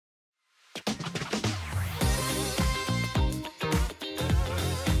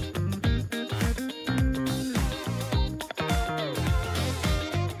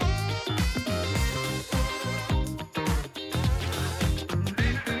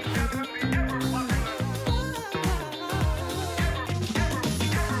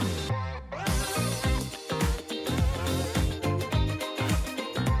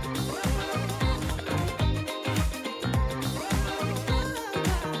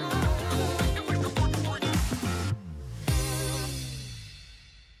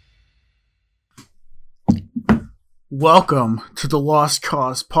Welcome to the Lost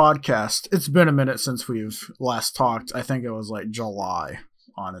Cause podcast. It's been a minute since we've last talked. I think it was like July,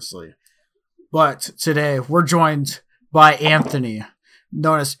 honestly. But today we're joined by Anthony,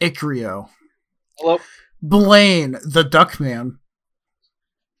 known as Icrio. Hello. Blaine, the Duckman.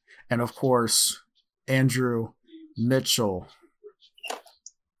 And of course, Andrew Mitchell.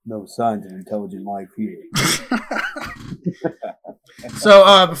 No signs of intelligent life here.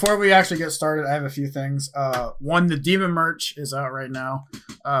 So, before we actually get started, I have a few things. One, the Demon merch is out right now.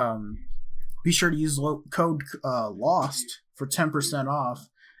 Be sure to use code LOST for 10% off.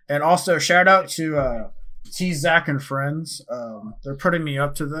 And also, shout out to T. Zach and Friends. They're putting me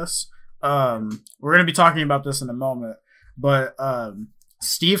up to this. We're going to be talking about this in a moment. But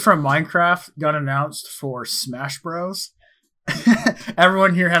Steve from Minecraft got announced for Smash Bros.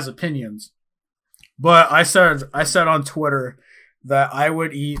 Everyone here has opinions. But I said on Twitter that I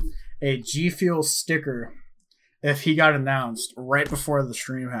would eat a G Fuel sticker if he got announced right before the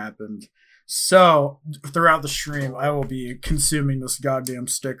stream happened. So throughout the stream, I will be consuming this goddamn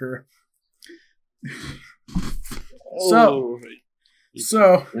sticker. So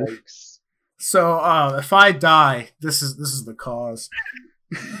if I die, this is the cause.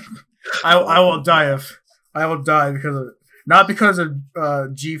 I will die because of, not because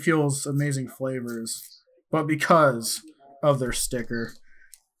of G Fuel's amazing flavors, but because of their sticker.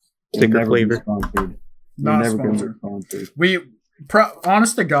 Sticker flavor. Not sponsored.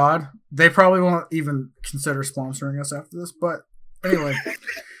 Honest to God, they probably won't even consider sponsoring us after this. But anyway, I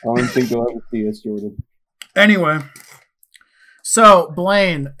don't think they'll ever see us, Jordan. Anyway, so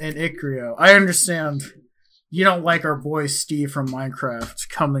Blaine and Icrio, I understand you don't like our boy Steve from Minecraft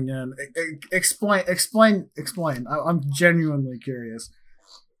coming in. Explain. I'm genuinely curious.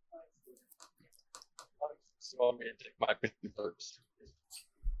 So I'm going to take my opinion first.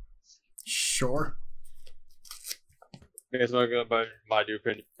 Sure. Okay, so I'm going to buy my new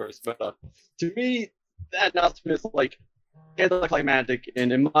opinion first. But to me, that announcement is like anticlimactic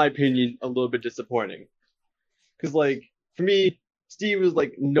and, in my opinion, a little bit disappointing. Because, like, for me, Steve was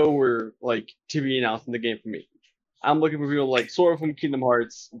like nowhere like to be announced in the game for me. I'm looking for people like Sora from Kingdom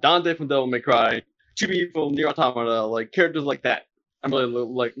Hearts, Dante from Devil May Cry, Chibi from Nier Automata, like characters like that. I'm really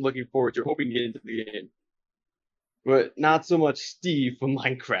looking forward to hoping to get into the game. But not so much Steve from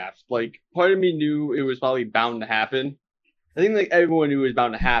Minecraft. Like, part of me knew it was probably bound to happen. I think like everyone knew it was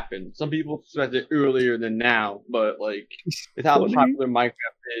bound to happen. Some people expected it earlier than now, but like with how popular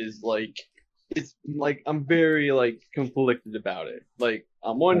Minecraft is, like it's like I'm very like conflicted about it. Like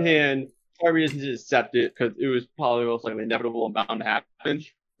on one hand, part of me doesn't just accept it because it was probably most likely inevitable and bound to happen.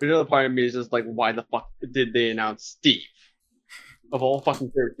 But another part of me is just like, why the fuck did they announce Steve? Of all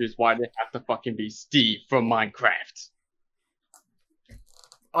fucking characters, why did it have to fucking be Steve from Minecraft?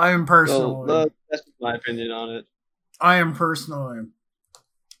 I am personally. So, that's my opinion on it. I am personally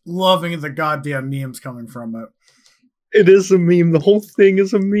loving the goddamn memes coming from it. It is a meme. The whole thing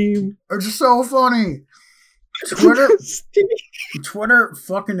is a meme. It's just so funny. Twitter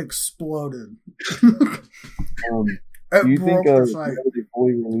fucking exploded. Do you think they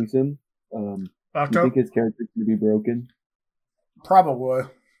fully release him? Do you think his character's gonna be broken? Probably.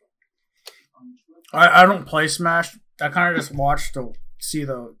 I don't play Smash. I kind of just watch to see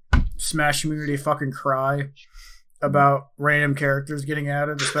the Smash community fucking cry about random characters getting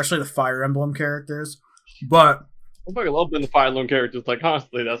added, especially the Fire Emblem characters. But I fucking love the Fire Emblem characters. Like,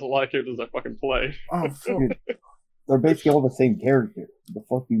 honestly, that's a lot of characters I fucking play. Oh, fuck. Dude, they're basically all the same character. The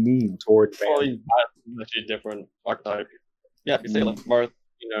fuck you mean? Probably actually different archetype. Yeah, if you say like Marth,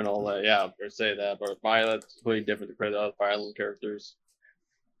 and all that, yeah, or say that, but Violet's completely different compared to other Fire Emblem characters.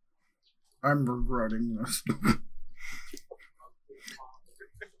 I'm regretting this.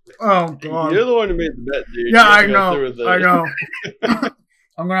 Oh god. You're the one who made the bet, dude. Yeah, I know.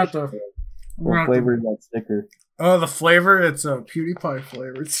 I'm gonna have to. What flavor is that sticker? Oh, the flavor? It's a PewDiePie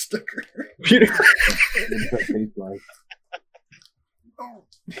flavored sticker. What's that taste like? Oh,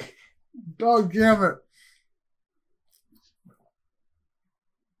 dog damn it.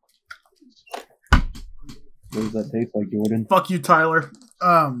 What does that taste like, Jordan? Fuck you, Tyler.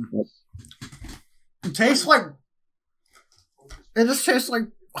 It tastes like. It just tastes like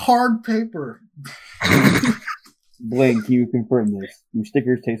hard paper. Blaine, can you confirm this? Your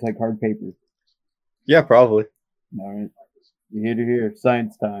stickers taste like hard paper. Yeah, probably. Alright. You're here to hear.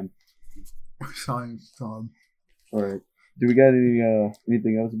 Science time. Science time. Alright. Do we got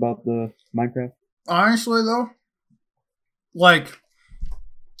anything else about the Minecraft? Honestly, though, like,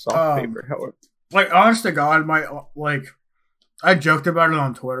 Soft paper, however. Like, honest to God, I joked about it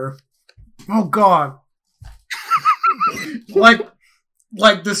on Twitter. Oh God. Like,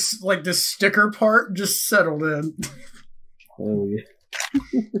 like this sticker part just settled in. Oh yeah.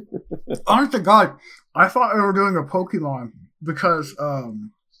 Honest to God, I thought we were doing a Pokemon because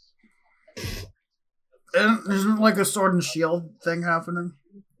isn't like a Sword and Shield thing happening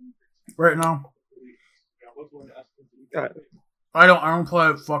right now? I don't play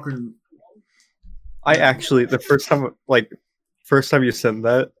it fucking. I actually the first time you sent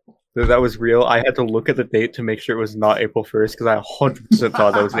that was real. I had to look at the date to make sure it was not April 1st because I 100%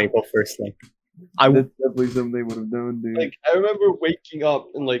 thought that was an April 1st thing. That's definitely something they would have done, dude. Like, I remember waking up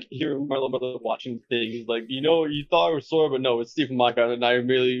and like hearing my little brother watching things. Like, you thought it was Sora, but no, it's Steve from Minecraft. And I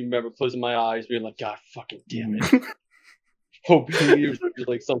really remember closing my eyes, being like, God fucking damn it. Hoping it was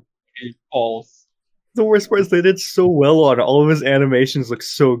like something false. The worst part is they did so well on it. All of his animations look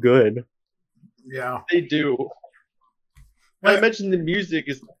so good. Yeah, they do. I mentioned the music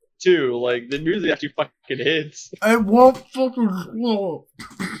is too. Like, the music actually fucking hits. I won't fucking.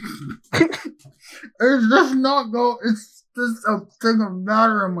 It's just not go. It's just a thing of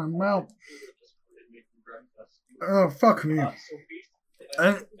matter in my mouth. Oh, fuck me.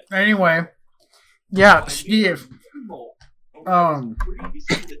 Anyway, yeah, Steve. I'm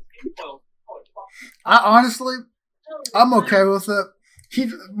okay with it.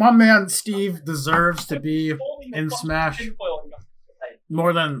 My man Steve deserves to be in Smash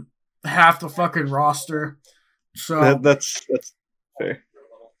more than half the fucking roster. So that's fair.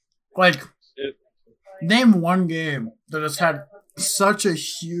 Like, name one game that has had such a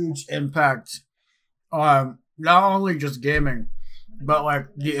huge impact on not only just gaming, but like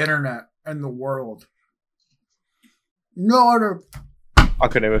the internet and the world. No other. I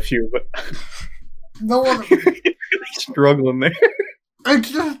could name a few, but no other. Struggling there.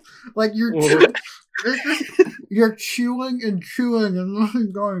 It's just like you're chewing and chewing and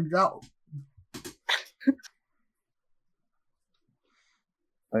nothing going down.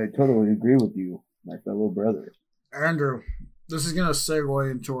 I totally agree with you, my fellow brother. Andrew, this is gonna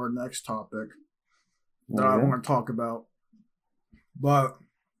segue into our next topic that I want to talk about. But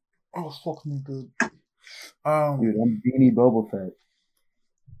fuck me, dude. Dude, I'm Beanie Boba Fett.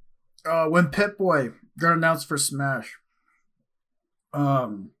 When Pip-Boy got announced for Smash,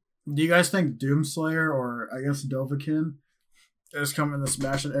 do you guys think Doomslayer or I guess Dovahkiin is coming to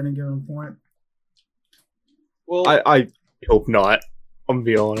Smash at any given point? Well, I hope not. I'm gonna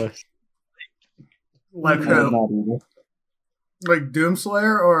be honest. Like who? Like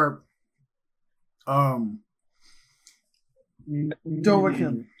Doomslayer or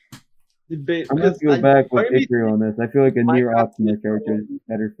Dovahkiin? I'm gonna go back with Ikari on this. I feel like a Nier Optima character is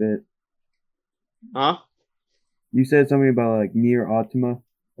better fit. Huh? You said something about like Nier Optima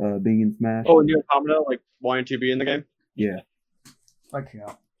being in Smash. Oh, Nier Automata, like wanting to be in the game? Yeah. I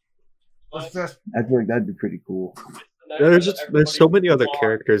can't. I feel like that'd be pretty cool. There's so many other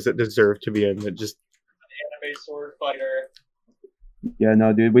characters that deserve to be in it. Just anime sword fighter. Yeah,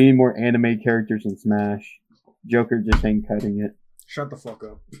 no, dude, we need more anime characters in Smash. Joker just ain't cutting it. Shut the fuck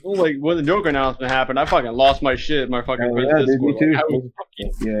up. Well, like when the Joker announcement happened, I fucking lost my shit. My fucking dude, me too.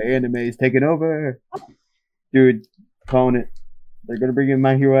 Yeah, anime's taking over. Dude, calling it. They're gonna bring in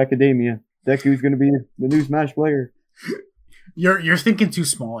My Hero Academia. Deku's gonna be the new Smash player. You're thinking too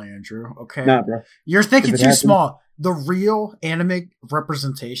small, Andrew. Okay. Nah, bro. You're thinking too small. The real anime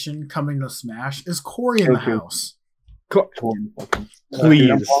representation coming to Smash is Corey in the house. Please.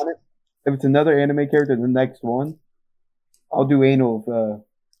 Dude, if it's another anime character, the next one, I'll do anal of.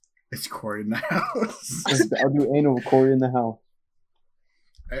 It's Corey in the house. I'll do anal of Corey in the house.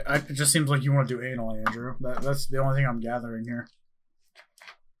 It just seems like you want to do anal, Andrew. That's the only thing I'm gathering here.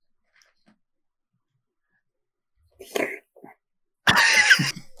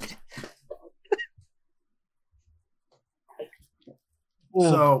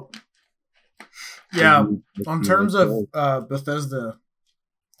 So, yeah, on terms of Bethesda,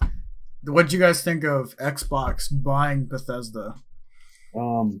 what do you guys think of Xbox buying Bethesda?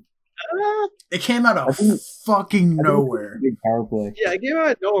 It came out of fucking nowhere. Big power play. Yeah, it came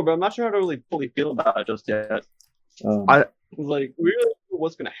out of nowhere, but I'm not sure how to really fully feel about it just yet. I was like, we really don't know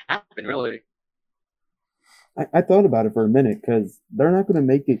what's going to happen, really. I thought about it for a minute because they're not going to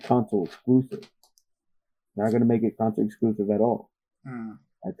make it console exclusive. They're not going to make it console exclusive at all.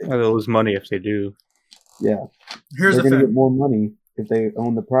 I think they'll lose money if they do. Yeah. They're going to get more money if they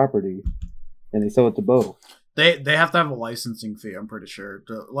own the property and they sell it to both. They have to have a licensing fee, I'm pretty sure.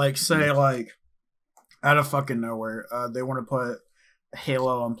 To, like, say, like, out of fucking nowhere, they want to put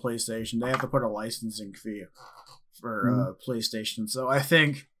Halo on PlayStation. They have to put a licensing fee for PlayStation. So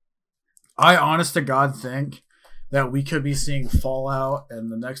I honest to God think that we could be seeing Fallout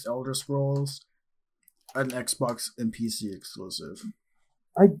and the next Elder Scrolls an Xbox and PC exclusive.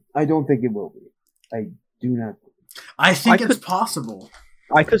 I don't think it will be. I do not. I think I it's could- possible.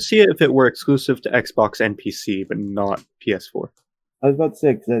 I could see it if it were exclusive to Xbox and PC, but not PS4. I was about to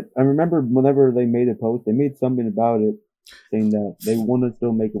say, because I remember whenever they made a post, they made something about it, saying that they want to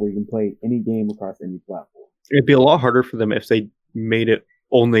still make it where you can play any game across any platform. It'd be a lot harder for them if they made it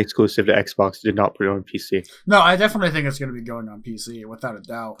only exclusive to Xbox, did not put it on PC. No, I definitely think it's going to be going on PC without a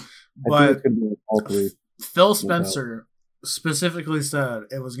doubt. I think But it's going to be like all three. Phil Spencer specifically said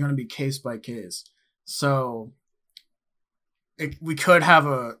it was going to be case by case. So we could have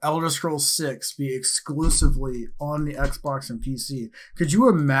a Elder Scrolls 6 be exclusively on the Xbox and PC. Could you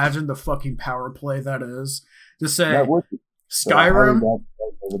imagine the fucking power play that is? To say That would be Skyrim,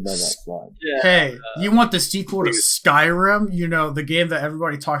 that slide. Yeah. hey, you want the sequel to Skyrim? You know, the game that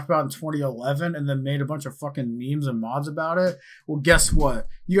everybody talked about in 2011 and then made a bunch of fucking memes and mods about it? Well, guess what?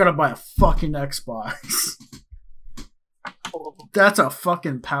 You gotta buy a fucking Xbox. That's a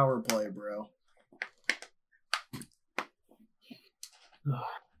fucking power play, bro.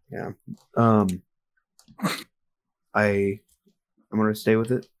 I'm gonna stay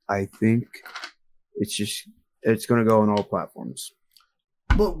with it. I think it's gonna go on all platforms.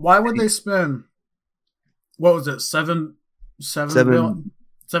 But why would they spend, what was it, 7 billion?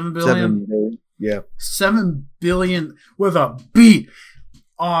 7 billion? 7 billion. Yeah. 7 billion with a B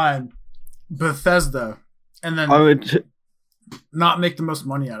on Bethesda and then I would, not make the most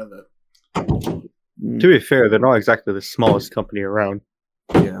money out of it. to be fair, they're not exactly the smallest company around.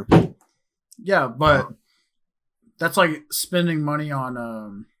 Yeah. Yeah, but that's like spending money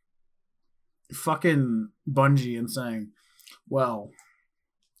on fucking Bungie and saying, well,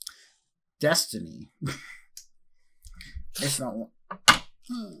 Destiny. It's not.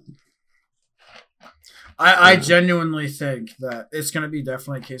 I genuinely think that it's going to be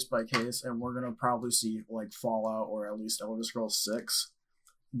definitely case by case, and we're going to probably see like Fallout or at least Elder Scrolls 6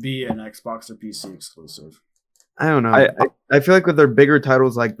 be an Xbox or PC exclusive. I don't know. I feel like with their bigger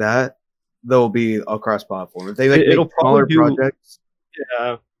titles like that, they'll be across platform. If they like It'll make smaller probably do- projects,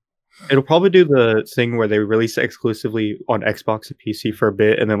 Yeah. It'll probably do the thing where they release it exclusively on Xbox and PC for a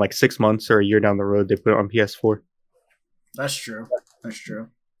bit, and then like 6 months or a year down the road, they put it on PS4. That's true. That's true.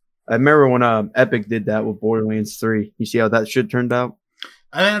 I remember when Epic did that with Borderlands 3. You see how that shit turned out?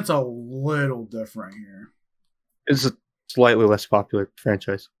 I think it's a little different here. It's a slightly less popular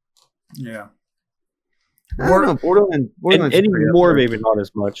franchise. Yeah. I don't know. Borderlands And 3 anymore, maybe not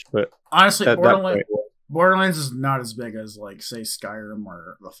as much, but Honestly, that point, Borderlands is not as big as, like, say, Skyrim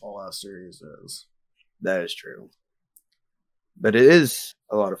or the Fallout series is. That is true. But it is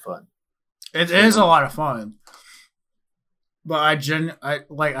a lot of fun. It is a lot of fun. But I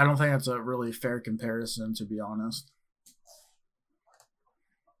don't think it's a really fair comparison, to be honest.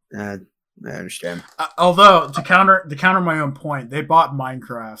 I understand. Although to counter my own point, they bought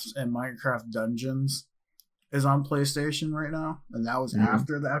Minecraft, and Minecraft Dungeons is on PlayStation right now, and that was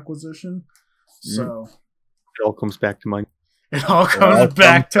after the acquisition. So it all comes back to mine. it all comes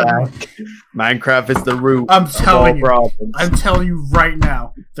back to. Minecraft is the root. I'm of all telling you. problems. I'm telling you right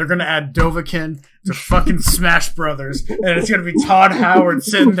now, they're gonna add Dovahkiin to fucking Smash Brothers, and it's gonna be Todd Howard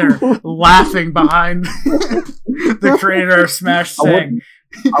sitting there laughing behind the creator of Smash, saying,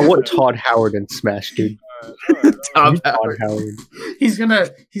 I want Todd Howard in Smash, dude. Todd Todd Howard. Howard. he's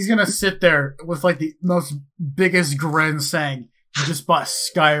gonna sit there with like the most biggest grin, saying, "You just bought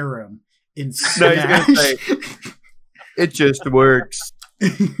Skyrim in No, he's gonna Smash." say, it just works.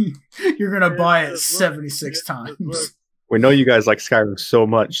 You're gonna buy it 76 times We know you guys like Skyrim so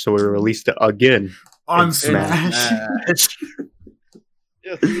much, so we released it again. on In Smash. Smash.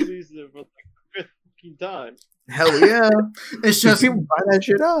 Yes, we released it for like the 5th fucking time. Hell yeah. It's just People buy that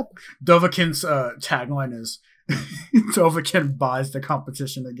shit up. Dovahkiin's tagline is Dovahkiin buys the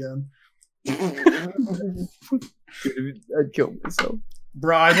competition again. Dude, I'd kill myself.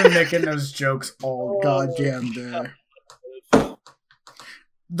 Bro, I've been making those jokes all goddamn day.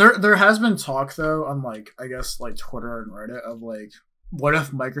 There has been talk though on like I guess like Twitter and Reddit of like what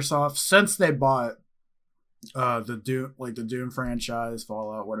if Microsoft, since they bought the Doom franchise,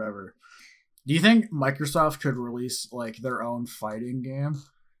 Fallout, whatever, do you think Microsoft could release like their own fighting game?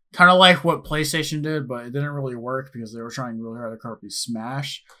 Kind of like what PlayStation did, but it didn't really work because they were trying really hard to copy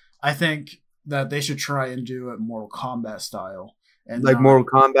Smash. I think that they should try and do it Mortal Kombat style. And Like not- Mortal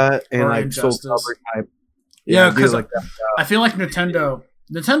Kombat and or like Soul Injustice. Calibur type. Yeah, do 'cause like that. I feel like Nintendo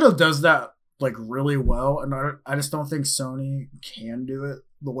does that like really well, and I just don't think Sony can do it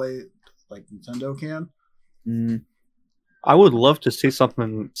the way like Nintendo can. Mm. I would love to see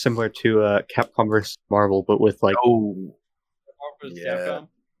something similar to Capcom vs. Marvel, but with like Oh, Marvel's Yeah.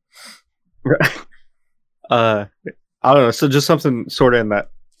 Capcom. I don't know. So just something sort of in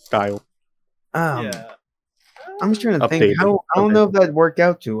that style. Yeah. I'm just trying to Updated. think. I don't know if that worked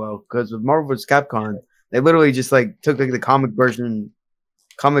out too well because with Marvel vs. Capcom, they literally just like took like the comic versions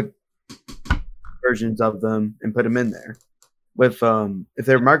of them and put them in there. With if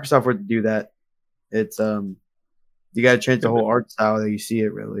their Microsoft were to do that, it's you got to change the whole art style that you see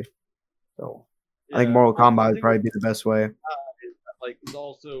it really. So I think Mortal Kombat would probably be the best way. Like it's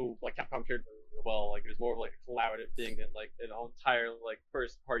also like Capcom characters as well. Like it was more of like a collaborative thing than like an entire like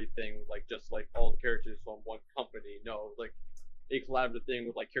first party thing, like just like all the characters from one company. No, like a collaborative thing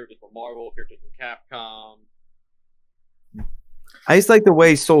with like characters from Marvel, characters from Capcom. I just like the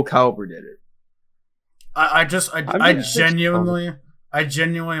way Soul Calibur did it. I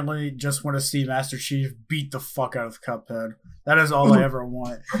genuinely just want to see Master Chief beat the fuck out of Cuphead. That is all I ever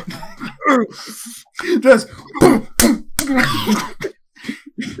want. Just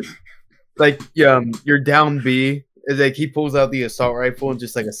like your down B is like he pulls out the assault rifle and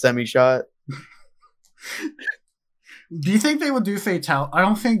just like a semi shot. Do you think they would do fatality? I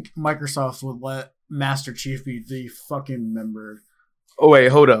don't think Microsoft would let Master Chief be the fucking member. Oh wait,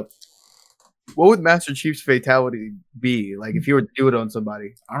 hold up. What would Master Chief's fatality be? Like if you were to do it on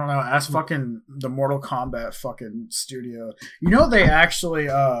somebody? I don't know. Ask fucking the Mortal Kombat fucking studio. You know they actually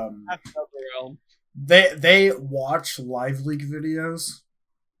That's another realm. they watch Live League videos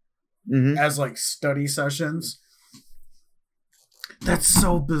Mm-hmm. as like study sessions. That's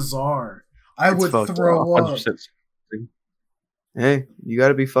so bizarre. I It's would fucked throw up. 100%. Hey, you got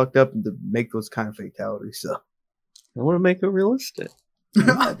to be fucked up to make those kind of fatalities. So I want to make it realistic.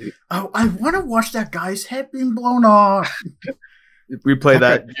 yeah, dude. I want to watch that guy's head being blown off. Replay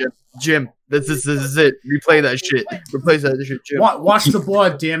that, Jim. This is it. Replay that shit. Replace that shit, Jim. Watch the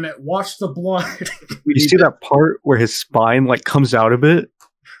blood, damn it! Watch the blood. You see that part where his spine like comes out a bit?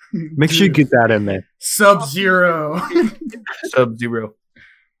 Make sure you get that in there. Sub-Zero. Sub-Zero.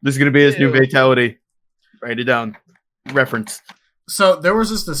 This is gonna be his new fatality. Write it down. Reference. So there was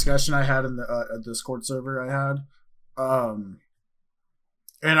this discussion I had in the a Discord server I had,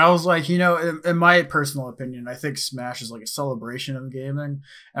 and I was like, in my personal opinion, I think Smash is like a celebration of gaming,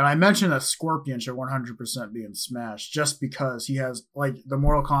 and I mentioned that Scorpion should 100% be in Smash just because he has like the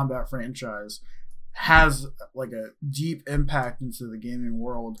Mortal Kombat franchise has like a deep impact into the gaming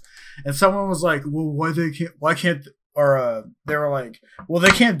world, and someone was like, well, why can't they were like, well, they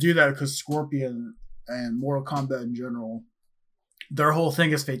can't do that because Scorpion and Mortal Kombat in general, their whole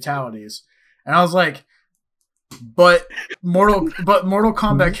thing is fatalities. And I was like, but Mortal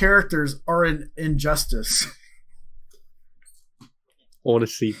Kombat characters are an injustice. I want to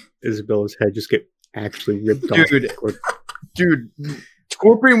see Isabella's head just get actually ripped off. Dude,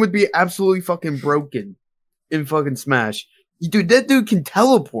 Scorpion would be absolutely fucking broken in fucking Smash. Dude, that dude can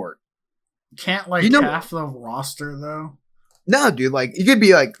teleport. Can't like half the roster though. No, dude, like he could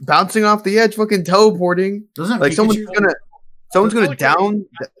be like bouncing off the edge, fucking teleporting. Doesn't like Pikachu... someone's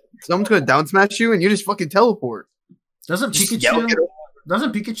gonna down smash you, and you just fucking teleport. Doesn't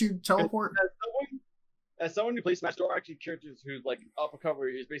Pikachu teleport? As someone who plays Smash, there are actually characters who like upper cover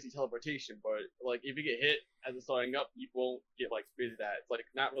is basically teleportation, but like if you get hit as it's starting up, you won't get like really that. It's like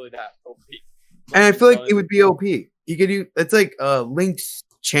not really that OP. And I feel like it would be OP. You could do it's like Link's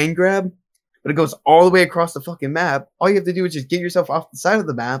chain grab, but it goes all the way across the fucking map. All you have to do is just get yourself off the side of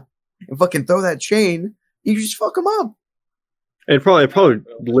the map and fucking throw that chain. You just fuck them up. It'd probably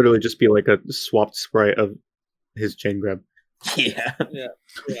literally just be like a swapped sprite of his chain grab. Yeah.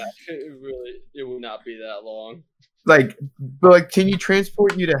 It would not be that long. But can you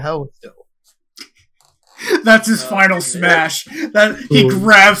transport you to hell still? That's his final smash. That he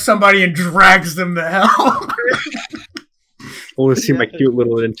grabs somebody and drags them to hell. I want to see my cute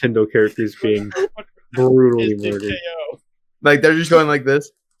little Nintendo characters being brutally murdered. Like they're just going like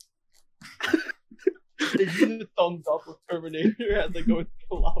this. They use a thumbs up with Terminator as they go into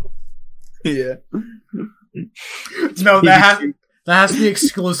the lava. Yeah. No, that has to be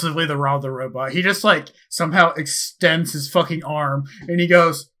exclusively the Rob the Robot. He just like somehow extends his fucking arm and he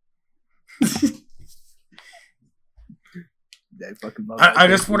goes. I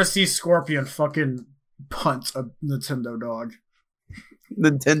just want to see Scorpion fucking punt a Nintendo dog.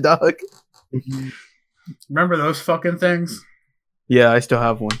 Nintendo dog? Remember those fucking things? Yeah, I still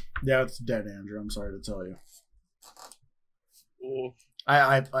have one. Yeah, it's dead, Andrew. I'm sorry to tell you. Ooh.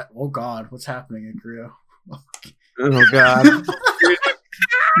 I oh god, what's happening in Korea? Oh god. You're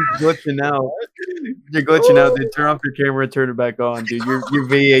glitching out. You're glitching out, dude. Turn off your camera and turn it back on, dude. You're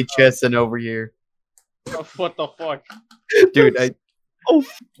VHSing over here. What the fuck? Dude, that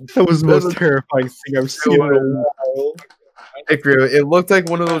was the most terrifying thing I've seen in a while. I Ikrio, it looked like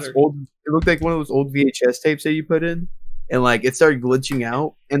one of those old. It looked like one of those old VHS tapes that you put in, and like it started glitching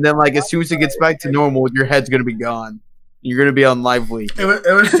out, and then like as soon as it gets back to normal, your head's gonna be gone. You're gonna be on live leak. It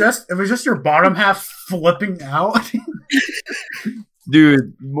was just your bottom half flipping out.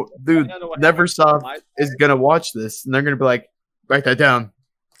 Dude, Neversoft is gonna watch this, and they're gonna be like, "Write that down.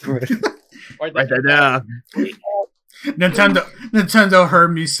 Write that down." Nintendo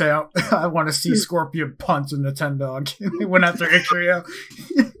heard me say, "I want to see Scorpion punch a Nintendo." They went after Ikrio.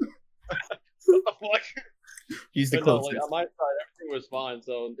 He's the But no, closest. like, on my side, everything was fine,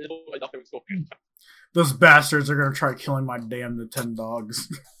 so it looked like nothing was going. Those bastards are gonna try killing my damn Nintendogs.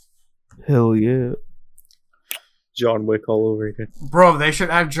 Hell yeah. John Wick all over again. Bro, they should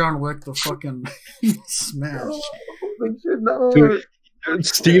have John Wick the fucking Smash. Dude,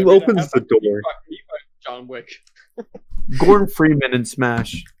 Steve opens the door. John Wick. Gordon Freeman in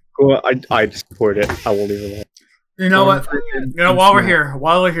Smash. Well, I support it. I won't even lie. You know what? Freeman You know, in while we're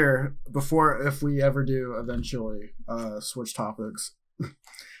Smash. here, before if we ever do eventually switch topics,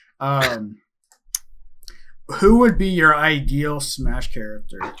 who would be your ideal Smash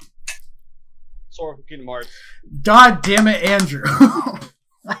character? Sora from Kingdom Hearts. God damn it, Andrew!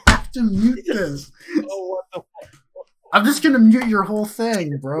 I have to mute this. Oh, what the fuck? I'm just gonna mute your whole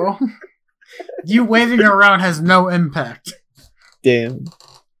thing, bro. You waving around has no impact. Damn.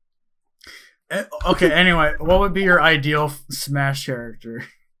 Okay, anyway, what would be your ideal Smash character?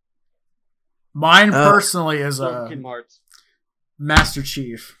 Mine personally is Sora from Kingdom Hearts. Master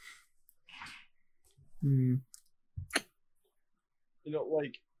Chief. Hmm. You know,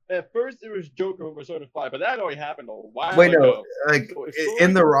 like, at first it was Joker over Persona 5, but that already happened a while Wait, no. ago. Like, So if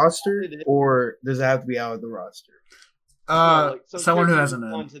in the Sora- roster, or does it have to be out of the roster? Someone who hasn't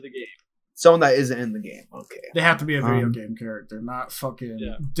in. onto the game. Someone that isn't in the game. Okay. They have to be a video game character, not fucking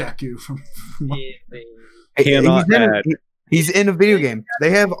Yeah. Deku from. Cannot add. He's in a video game. They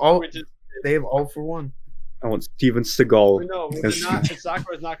have all. Which is, They have all for one. I want Steven Seagal. no, as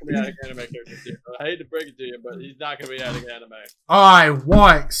Sakura's not going to be adding anime characters here. I hate to break it to you, but he's not going to be adding anime. I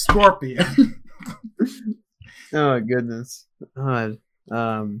want Scorpion. Oh goodness. God.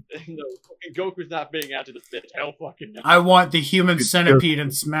 No, fucking Goku's not being added to this bitch. Hell fucking no. I want the human centipede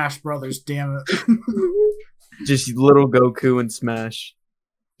in Smash Brothers. Damn it! Just little Goku and Smash.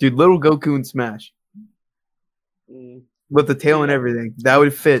 Dude, little Goku and Smash. Mm. With the tail and everything. That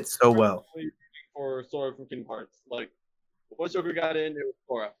would fit so well. For Sora from Kingdom Hearts. Like, once Joker got in, it was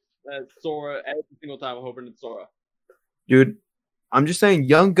Sora. Sora, every single time I'm hoping it's Sora. Dude, I'm just saying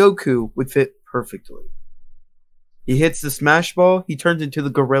young Goku would fit perfectly. He hits the Smash Ball, he turns into the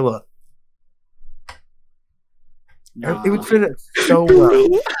gorilla. Nah. It would fit it so well.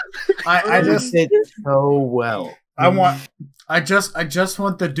 I It would just fit so well. I just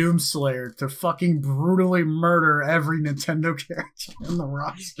want the Doomslayer to fucking brutally murder every Nintendo character in the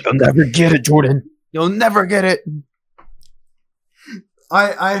roster. You'll never get it, Jordan. You'll never get it.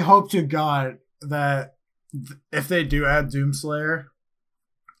 I hope to God that if they do add Doomslayer,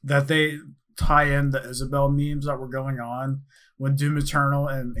 that they tie in the Isabelle memes that were going on when Doom Eternal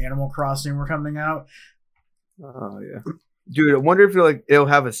and Animal Crossing were coming out. Oh yeah, dude. I wonder if it'll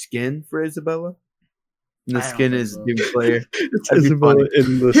have a skin for Isabella. And the I don't skin think is so. Doomslayer. It's That'd be Isabella funny.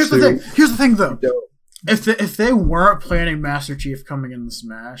 in the Here's the suit. thing. Here's the thing, though. Dope. If they weren't planning Master Chief coming in the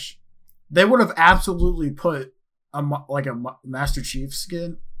Smash, they would have absolutely put a Master Chief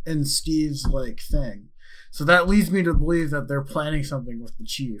skin in Steve's like thing. So that leads me to believe that they're planning something with the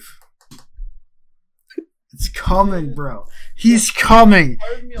Chief. It's coming, bro. He's coming.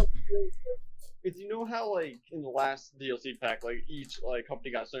 Part of me, because you know how, like, in the last DLC pack, like, each, like,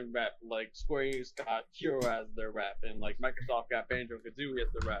 company got a certain rep. Like, Square Enix got Hero as their rep, and, like, Microsoft got Banjo-Kazooie as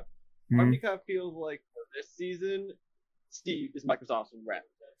their rep. Part of me kind of feels like, for this season, Steve is Microsoft's rep.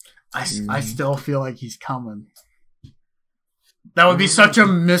 I still feel like he's coming. That would be such a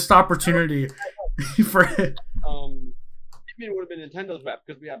missed opportunity for it. It would have been Nintendo's rep,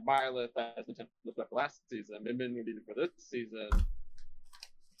 because we had Byleth as Nintendo's rep last season. It been needed for this season.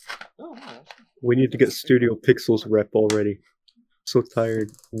 Oh, yeah. We need to get Studio Pixels rep already. So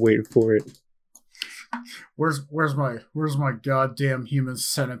tired waiting for it. Where's my goddamn human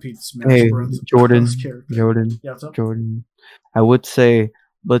centipede Smash Hey, Bros. Jordan. Bros. character? Jordan. Yeah, what's up? Jordan. I would say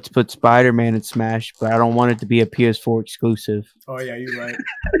let's put Spider-Man in Smash, but I don't want it to be a PS4 exclusive. Oh yeah, you're right.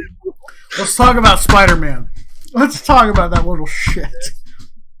 Let's talk about Spider-Man. Let's talk about that little shit.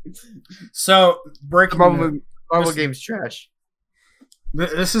 So breaking news. Marvel This- game's trash.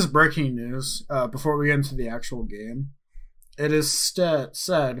 This is breaking news. Before we get into the actual game, it is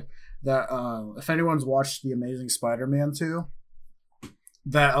said that if anyone's watched The Amazing Spider-Man 2,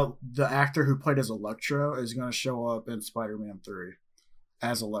 that the actor who played as Electro is going to show up in Spider-Man 3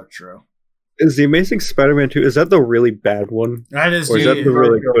 as Electro. Is the Amazing Spider-Man 2, is that the really bad one? That is Or is that the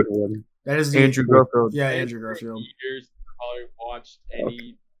really good one? That is Andrew Garfield. Yeah, Andrew Garfield. Years since I probably watched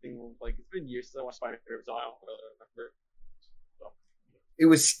anything like it's been years since I watched Spider-Man, so I don't really remember. It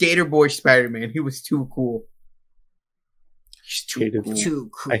was Skater Boy Spider-Man. He was too cool. He's Hated him. too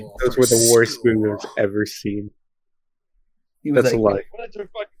cool. Those were the worst movies I've ever seen. He was That's a like, lie. When I turn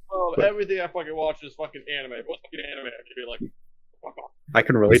fucking 12, everything I fucking watch is fucking anime. What's fucking anime? I could be like, fuck off. I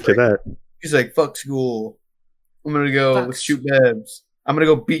can relate to that. he's like, fuck school. I'm gonna go Fuck shoot bebs. I'm gonna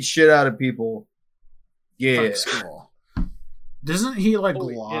go beat shit out of people. Yeah. Fuck school. Doesn't he like Oh,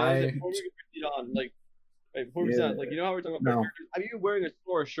 yeah, lie? before we get proceed on, before we start, you know how we're talking about No. characters? Are you wearing a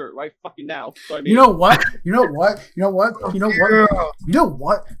Sora shirt right fucking now? So, I mean, You know what? You know what? You know what? You know what? You know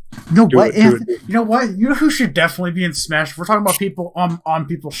what? You know Do what? it, do Anthony? You know what? You know who should definitely be in Smash? We're talking about people on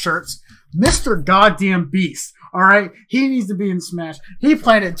people's shirts. Mr. Goddamn Beast. All right, he needs to be in Smash. He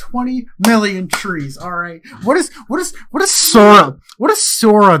planted 20 million trees. All right, what is Sora? What has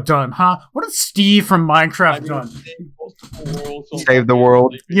Sora done? Huh? What has Steve from Minecraft done? Save the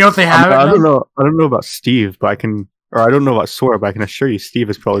world. You know what they I haven't don't done? know. I don't know about Steve, but I don't know about Sora, but I can assure you, Steve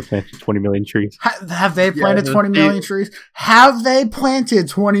has probably planted 20 million trees. Have they planted Yeah, 20 million trees? Have they planted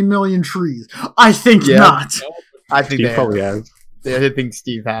 20 million trees? I think Yeah. not. I think Steve they probably have. has. I think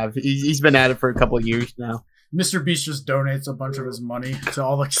Steve have. He's been at it for a couple of years now. Mr. Beast just donates a bunch of his money to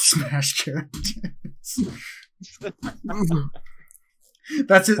all the Smash characters.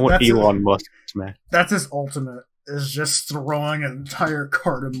 That's it. I want That's it. Elon Musk to smash. That's his ultimate. Is just throwing an entire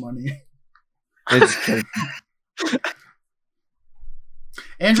cart of money. It's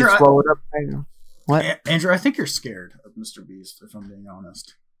Andrew, just blow it up right now. What? Andrew, I think you're scared of Mr. Beast. If I'm being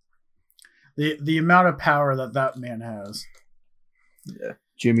honest, the amount of power that man has, Yeah.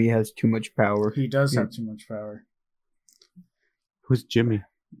 Jimmy has too much power. he does have too much power. Who's Jimmy?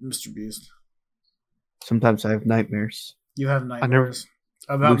 Mr. Beast, Sometimes I have nightmares. you have never- nightmares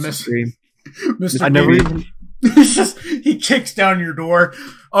about Lucid Mr. dream. Mr. I never Beast. even. It's just he kicks down your door.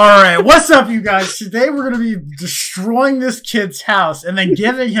 All right, what's up, you guys? Today we're gonna be destroying this kid's house and then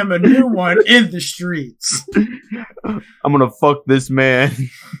giving him a new one in the streets. I'm gonna fuck this man.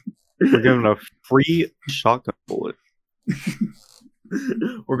 We're giving a free shotgun bullet.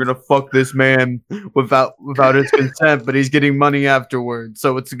 We're gonna fuck this man without his consent, but he's getting money afterwards,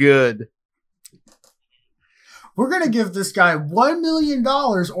 so it's good. We're gonna give this guy $1 million,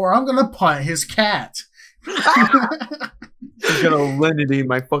 or I'm gonna punt his cat. He's gonna Linity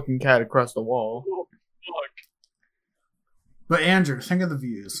my fucking cat across the wall. But Andrew, think of the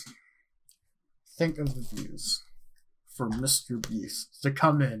views. Think of the views for Mr. Beast to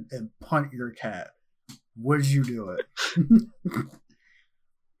come in and punt your cat. Would you do it?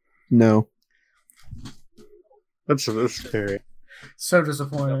 No. That's scary. So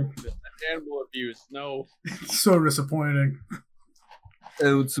disappointing. Animal abuse. No. So disappointing.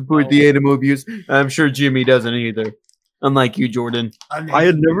 I would support the animal abuse. I'm sure Jimmy doesn't either. Unlike you, Jordan. I mean, I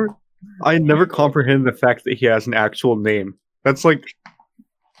had never comprehended the fact that he has an actual name. That's like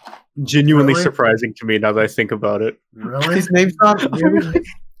genuinely Really? surprising to me now that I think about it. really? His name's not really.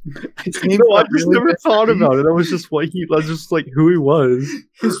 His name's No, I not just really never thought about it. I was just like who he was.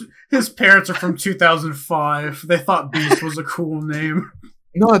 His parents are from 2005. They thought Beast was a cool name.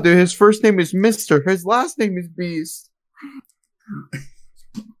 No, dude. His first name is Mister. His last name is Beast.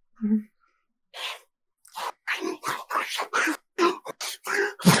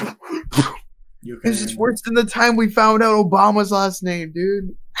 You This is worse than the time we found out Obama's last name,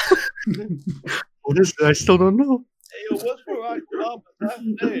 dude. What is it? I still don't know. Hey, yo, what's Barack Obama's last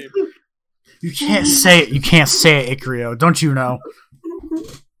name? You can't say it. You can't say it, Icrio. Don't you know?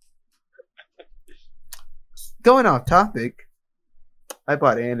 Going off topic, I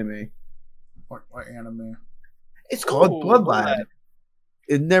bought anime. What anime? It's called Ooh, Bloodline.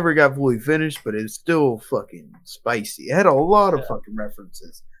 It never got fully finished, but it's still fucking spicy. It had a lot of fucking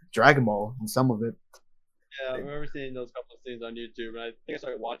references. Dragon Ball and some of it. Yeah, I remember seeing those couple of scenes on YouTube, and I think I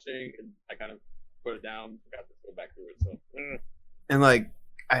started watching, and I kind of put it down, forgot to go back through it. So, And like,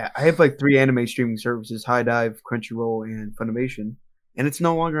 I have like 3 anime streaming services: High Dive, Crunchyroll, and Funimation, and it's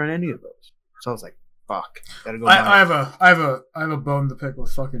no longer on any of those. So I was like, "Fuck, gotta go." I buy have a bone to pick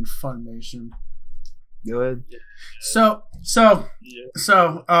with fucking Funimation. it. Good. So yeah.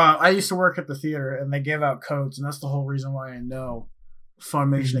 I used to work at the theater, and they gave out codes, and that's the whole reason why I know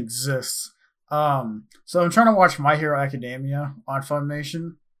Funimation exists. So I'm trying to watch My Hero Academia on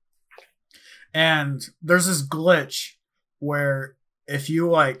Funimation, and there's this glitch where if you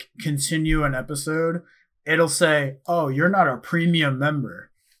like continue an episode, it'll say, "Oh, you're not a premium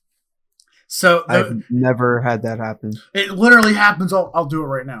member." So I've never had that happen. it literally happens. I'll do it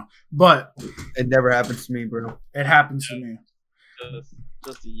right now, but It never happens to me, bro. it happens to me.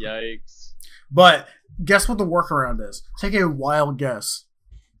 Just yikes. But guess what the workaround is? Take a wild guess.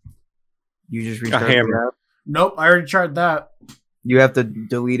 You just A restart the hammer. app. Nope, I already tried that. You have to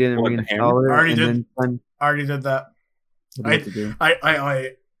delete it and What, the hammer? reinstall it. Already and did. then find I already did that. what you have to do.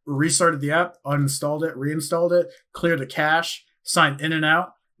 I restarted the app, uninstalled it, reinstalled it, cleared the cache, signed in and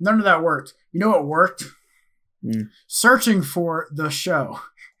out. None of that worked. You know what worked? Hmm. Searching for the show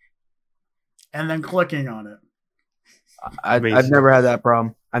and then clicking on it. I've Amazing. never had that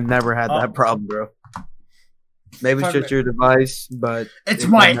problem. I've never had Oh. that problem, bro. Maybe it's Fuck just it. your device, but It's it-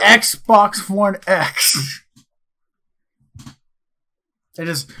 my no. Xbox One X. It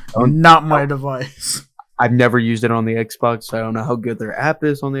is Don't- not my device. I've never used it on the Xbox. So I don't know how good their app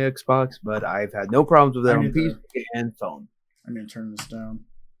is on the Xbox, but I've had no problems with it I on need PC and phone. I need to turn this down.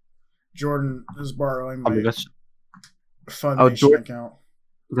 Jordan is borrowing I my mean, that's Funimation Jordan- account.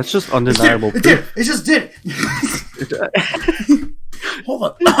 just It undeniable did. It did. proof. It just did. Hold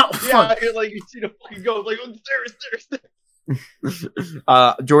on. Oh, Yeah, fuck. you're like you see the fucking ghost, like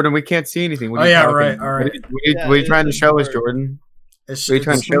oh, there. Jordan, we can't see anything. What Oh, are you yeah, talking right, about? all right. What Yeah, are you trying to it's show us, hard. Jordan? It's, What are you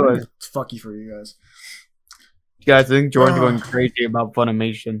trying to show us? It's fucky for you guys. You guys, I think Jordan's Oh. going crazy about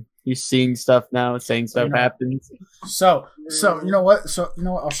Funimation. He's seeing stuff now, saying stuff know. happens. So you know what?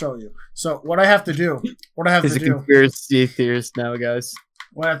 I'll show you. So what I have to do, He's a conspiracy theorist now, guys.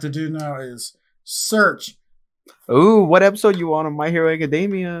 what I have to do now is search. Ooh, what episode you on My Hero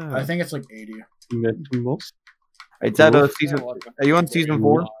Academia? I think it's like 80. Most It's at season. Are you on season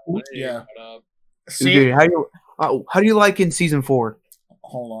 4? Yeah. uh, See, Dude, how do you like in season 4?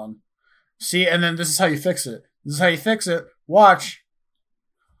 hold on. See, and then this is how you fix it. This is how you fix it. Watch.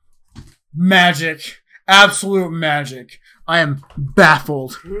 Magic. Absolute magic. I am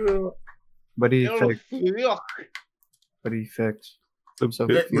baffled. What do you oh, fix? yuck. What do you fix? the So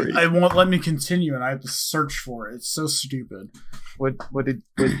bit where It won't let me continue, and I have to search for it. It's so stupid. What did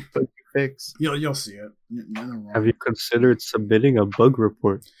you fix? You'll see it. Nothing wrong. have you considered submitting a bug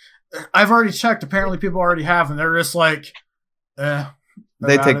report? I've already checked. Apparently, people already have, and they're just like, They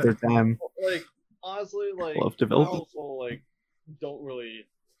about take it. their time. Like honestly, like Love I development. also like don't really.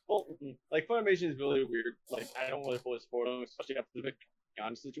 Well, like Funimation is really weird. Like I don't really fully support them, especially after the Vic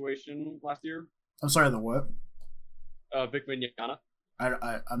Mignogna situation last year. I'm sorry, the what? Vic Mignogna.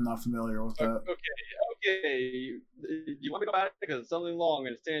 I'm not familiar with that. Okay. You want me to go back because it's something long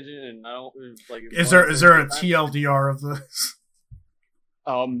and it's tangent, and I don't like. Is there a TLDR of this?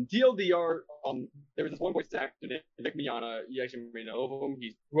 TLDR. There was this one voice actor named Vic Mignogna. You actually may know of him.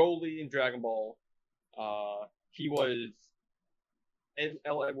 He's Broly in Dragon Ball. He was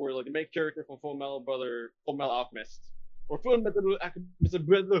were like the main character from Full Metal Alchemist, or Full Metal Alchemist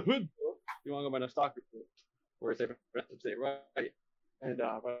Brotherhood. You want to go by nostalgic, or say right? And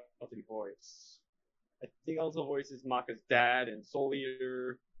relatively voice. I think also voices Maka's dad and Soul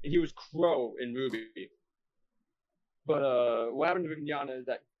Eater, and he was Crow in Ruby. But what happened to Mignogna is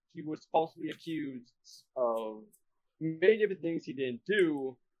that he was falsely accused of many different things he didn't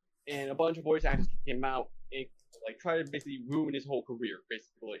do, and a bunch of voice actors came out and like tried to basically ruin his whole career,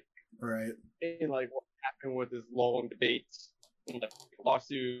 basically. Right. And like what happened with his long debates and like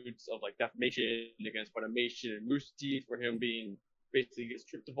lawsuits of like defamation against Funimation and Rooster Teeth for him being basically get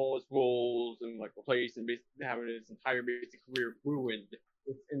stripped of all his roles and like replaced and basically having his entire basic career ruined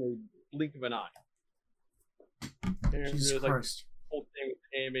in a blink of an eye. And Jesus there's like Christ. whole thing with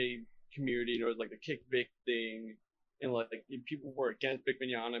the anime community, there was like the kick Vic thing, and like people were against Vic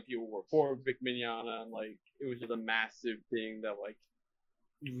Mignogna, people were for Vic Mignogna, and like it was just a massive thing that like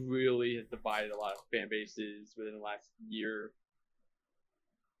really has divided a lot of fan bases within the last year.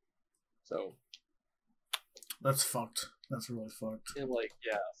 So That's fucked. That's really fucked. and like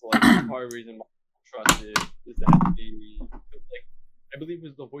yeah, so like part of the reason why I trust it is that like I believe it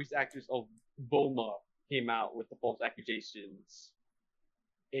was the voice actors of Bulma came out with the false accusations,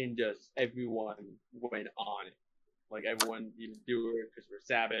 and just everyone went on it. Like everyone, even Dewar, Christopher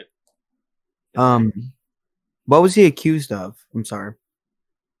Sabat. What was he accused of? I'm sorry.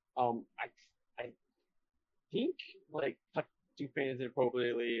 I think like touching fans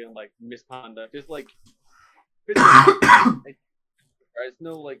inappropriately and like misconduct. It's like, it's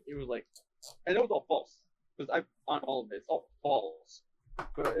no like it was like I know it's all false because I've on all of it. It's all false,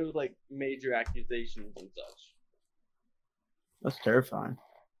 but it was like major accusations and such. That's terrifying.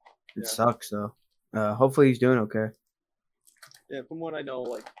 It Yeah. sucks though. Hopefully he's doing okay. Yeah, from what I know,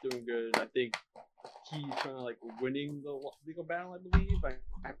 like doing good. I think he's kind of like winning the legal battle. I believe I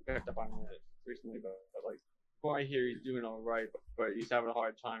haven't picked up on it recently, but like, well, I hear he's doing all right, but he's having a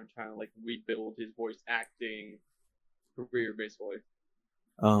hard time trying to like rebuild his voice acting career, basically.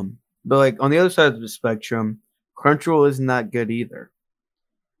 But like on the other side of the spectrum, Crunchyroll isn't that good either.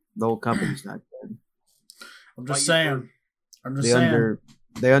 The whole company's not good. I'm just saying.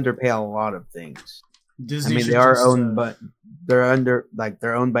 They underpay a lot of things. Disney. I mean, they are owned, but they're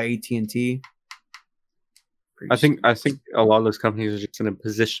owned by AT&T. I think a lot of those companies are just in a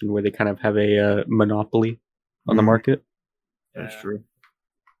position where they kind of have a monopoly on the market. That's true.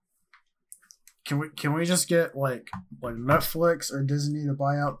 Can we just get like Netflix or Disney to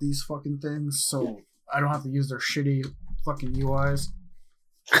buy out these fucking things so I don't have to use their shitty fucking UIs?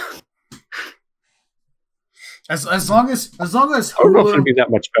 As long as Hulu, I don't know if it'd be that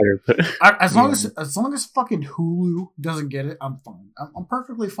much better, but as long as fucking Hulu doesn't get it, I'm fine. I'm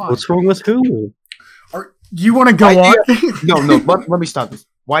perfectly fine. what's wrong with Hulu? Do you want to go on? No. Let me stop this.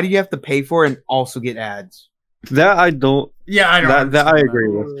 Why do you have to pay for it and also get ads? That I don't. Yeah, I don't. That I agree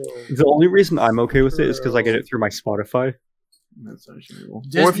with. The only reason I'm okay with it is because I get it through my Spotify. That's understandable.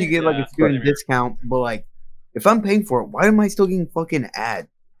 Or if you get like a student discount, but like if I'm paying for it, why am I still getting fucking ad?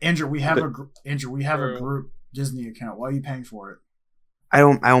 Andrew, we have a group Disney account. Why are you paying for it? I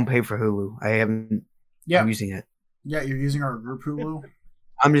don't pay for Hulu. I haven't. Yeah, I'm using it. Yeah, you're using our group Hulu.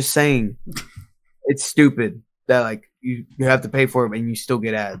 I'm just saying, it's stupid that like you have to pay for it and you still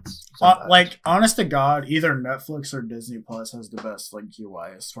get ads. Like honest to God, either Netflix or Disney Plus has the best like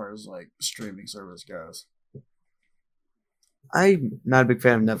UI as far as like streaming service goes. I'm not a big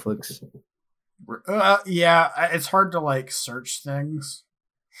fan of Netflix. Yeah, it's hard to like search things.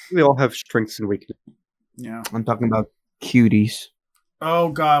 We all have strengths and weaknesses. Yeah, I'm talking about cuties. Oh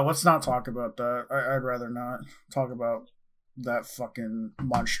God, let's not talk about that. I'd rather not talk about that fucking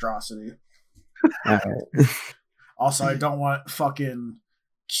monstrosity. Also, I don't want fucking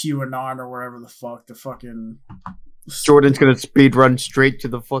QAnon or whatever the fuck the fucking. Jordan's gonna speed run straight to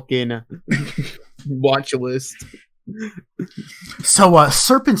the fucking watch list. So,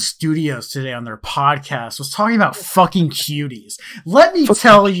 Serpent Studios today on their podcast was talking about fucking cuties. Let me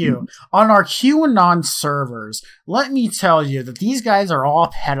tell you, on our QAnon servers, let me tell you that these guys are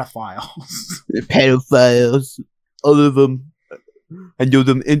all pedophiles. They're pedophiles. All of them. I know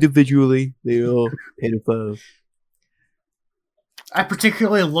them individually. They're all pedophiles. I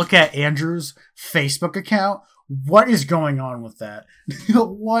particularly look at Andrew's Facebook account. What is going on with that?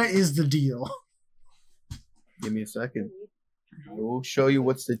 What is the deal? Give me a second. I will show you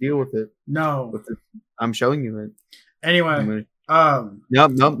what's the deal with it. No. I'm showing you it. Anyway, No. No.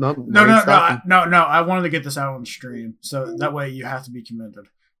 I wanted to get this out on stream, so that way you have to be commended.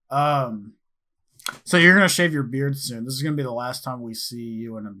 So you're gonna shave your beard soon. This is gonna be the last time we see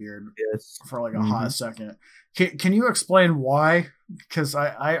you in a beard for like a hot second. Can you explain why? Because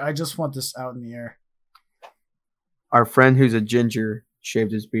I just want this out in the air. Our friend who's a ginger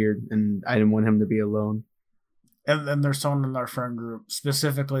shaved his beard, and I didn't want him to be alone. And then there's someone in our friend group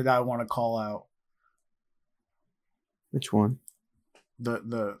specifically that I want to call out. Which one?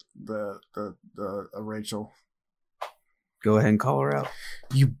 The Rachel. Go ahead and call her out.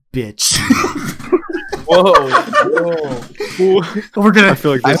 You bitch. Whoa. We're gonna. I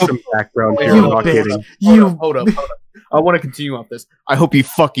feel like there's some background here. You I'm not bitch. kidding. Hold up. I want to continue off this. I hope you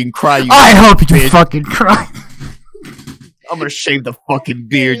fucking cry. I hope you fucking cry. I'm gonna shave the fucking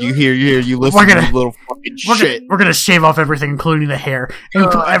beard. You hear? You listen to this little fucking shit. We're gonna shave off everything, including the hair,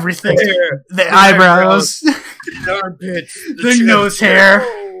 everything, the eyebrows, the armpits, the nose hair.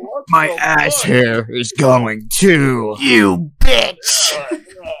 My ass hair is going too. You bitch.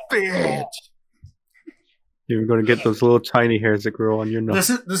 Bitch. You're going to get those little tiny hairs that grow on your nose.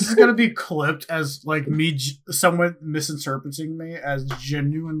 This is gonna be clipped as like me, someone misinterpreting me as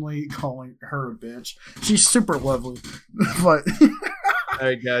genuinely calling her a bitch. She's super lovely, but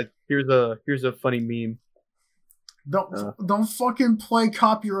alright, guys. Here's a funny meme. Don't fucking play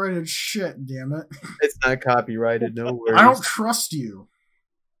copyrighted shit, damn it. It's not copyrighted. No worries. I don't trust you.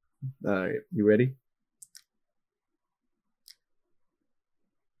 Alright, you ready?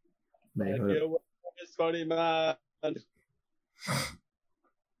 It's funny, man.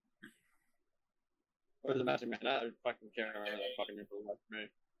 Where's the magic man? I don't fucking care. I don't fucking people like me.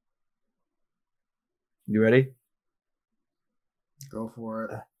 You ready? Go for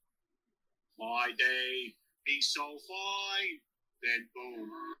it. My day be so fine, then boom.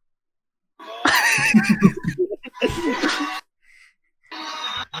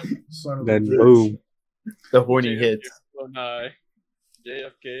 Then boom. The horny hits. Flown high.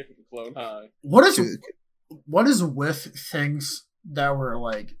 JFK from Clone High. What is with things that were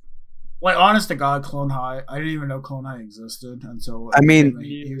like Like, honest to God, Clone High. I didn't even know Clone High existed until. I mean, became a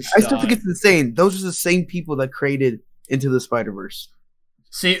huge I still star. think it's insane. Those are the same people that created Into the Spider-Verse.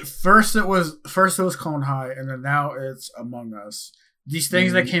 See, first it was Clone High, and then now it's Among Us. These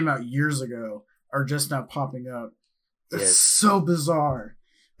things that came out years ago are just now popping up. It's Yes. so bizarre.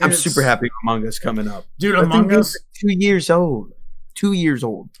 I'm And it's- super happy Among Us coming up. dude. That thing Among is Us. 2 years old. 2 years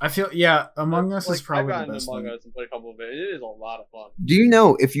old. I feel Among Us is probably I've the gotten best Among thing. Us and played a couple of it. It is a lot of fun. Do you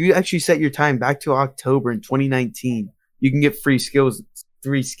know if you actually set your time back to October in 2019, you can get free skins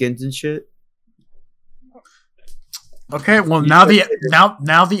and shit? Okay, well now the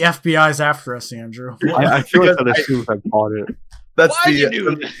FBI's after us, Andrew. I feel like that as soon as I bought it. That's Why the you do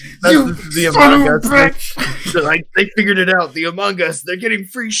that? that's the son Among of a Us. bitch! They're like, they figured it out. The Among Us, they're getting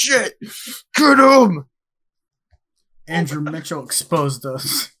free shit. Get 'em! Andrew Mitchell exposed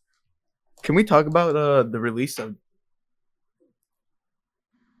us. Can we talk about the release of?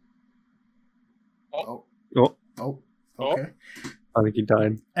 Oh, Oh, okay. I think he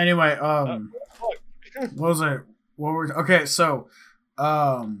died. Anyway, what was it? What were okay? So,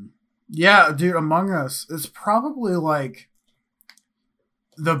 yeah, dude, Among Us is probably like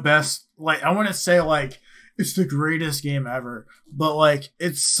the best. Like, I want to say like it's the greatest game ever, but like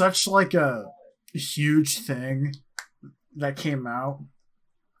it's such like a huge thing that came out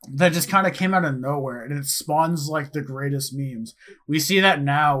that just kind of came out of nowhere, and it spawns like the greatest memes. We see that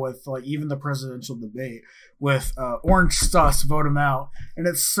now with like even the presidential debate with Orange Sus, vote him out, and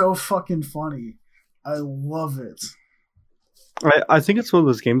it's so fucking funny. I love it. I think it's one of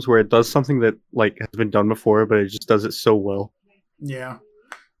those games where it does something that like has been done before, but it just does it so well. Yeah.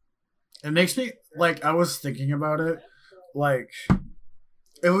 It makes me like I was thinking about it, like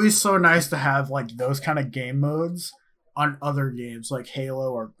it would be so nice to have like those kind of game modes on other games like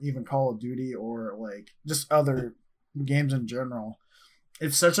Halo or even Call of Duty or like just other games in general.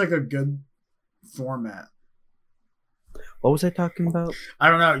 It's such like a good format. What was I talking about? I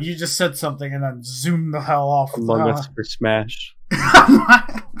don't know. You just said something and then zoomed the hell off. Among Us for Smash.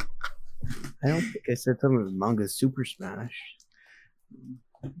 I don't think I said something with Among Us Super Smash.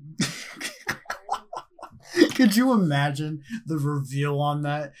 Could you imagine the reveal on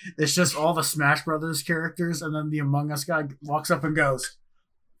that? It's just all the Smash Brothers characters, and then the Among Us guy walks up and goes,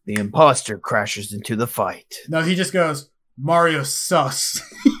 The imposter crashes into the fight. no, he just goes, Mario sus.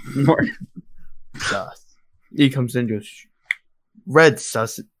 Sus. He comes in just red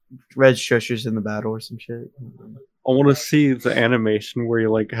shushes in the battle or some shit. I want to see the animation where he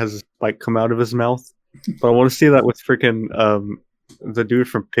like has like come out of his mouth, but I want to see that with freaking the dude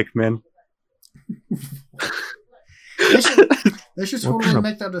from Pikmin. They should What totally kind of-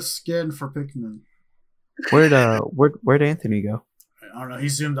 make that a skin for Pikmin. Where'd Anthony go? I don't know. He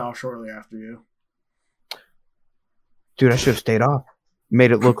zoomed off shortly after you. Dude, I should have stayed off.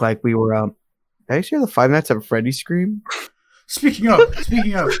 Made it look like we were Did I hear the Five Nights at Freddy's scream? Speaking of,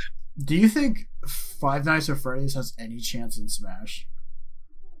 do you think Five Nights at Freddy's has any chance in Smash?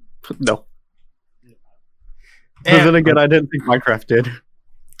 No. But And then again, I didn't think Minecraft did.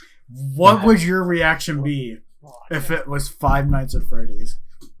 what would your reaction be if it was Five Nights at Freddy's?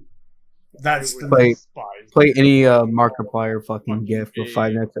 That's the Play any Markiplier fucking gif of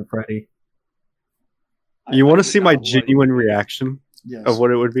Five Nights at Freddy. You want to see my genuine reaction yes. of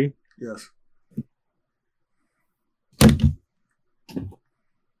what it would be? Yes.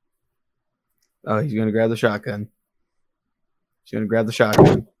 Oh, he's gonna grab the shotgun. He's gonna grab the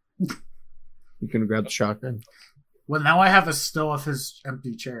shotgun. He's gonna grab the shotgun. Well, now I have a still of his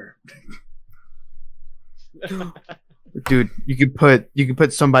empty chair. Dude, you could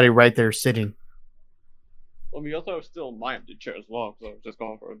put somebody right there sitting. Well, we also have still my empty chair as well, so I was just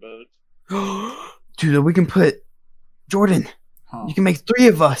going for a bit. Dude, we can put Jordan. Huh. You can make three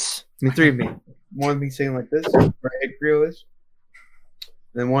of us. I mean, three of me. One of me saying like this, where Ed Creel is.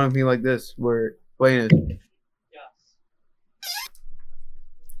 Then one of me like this, where Blaine is.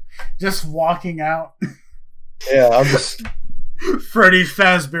 Just walking out. Yeah, I'm just. Freddy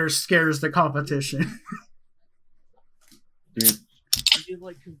Fazbear scares the competition. Dude,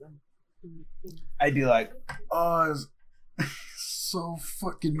 I do like. Oh, it's so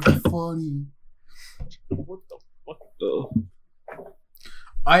fucking funny. What the fuck?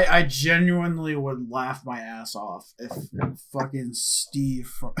 I genuinely would laugh my ass off if fucking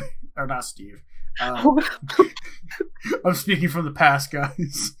Steve, or not Steve, I'm speaking from the past,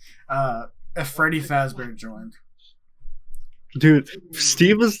 guys. If Freddy Fazbear joined. Dude,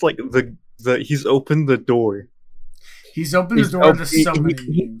 Steve is like the he's opened the door. He's opened the door to so many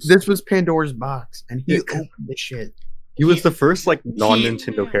games. This was Pandora's box, and he opened the shit. He was the first like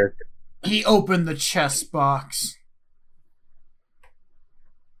non-Nintendo character. He opened the chess box.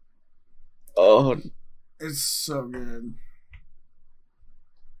 Oh It's so good.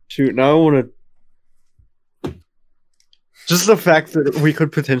 shoot! Now I want to. Just the fact that we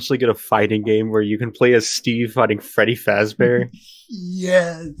could potentially get a fighting game where you can play as Steve fighting Freddy Fazbear.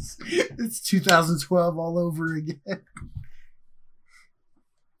 Yes, it's 2012 all over again.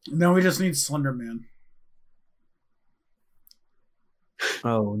 No, we just need Slender Man.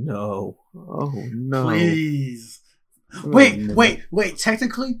 Oh no! Oh no! Please. Oh, Wait, no. wait.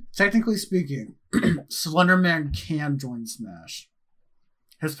 Technically speaking, Slender Man can join Smash.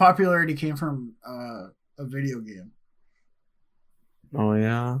 His popularity came from a video game. Oh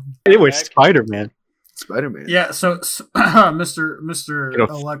yeah, Anyway, Spider-Man. Spider-Man. Yeah, so Mr. Get off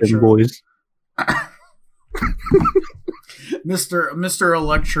Electro, boys. Mr.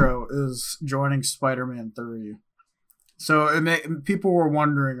 Electro is joining Spider-Man 3. So people were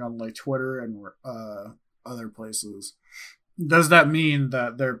wondering on like Twitter and other places, does that mean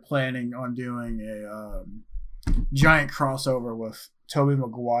that they're planning on doing a giant crossover with Tobey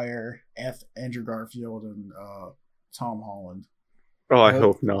Maguire, Andrew Garfield, and Tom Holland? Oh, I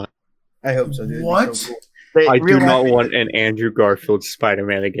hope not. I hope so, dude. What? It'd be so cool. I do Real not life- want an Andrew Garfield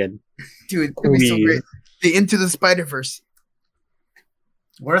Spider-Man again. Dude, it'd be so Please. great. The Into the Spider-Verse.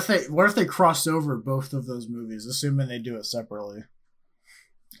 What if they cross over both of those movies, assuming they do it separately?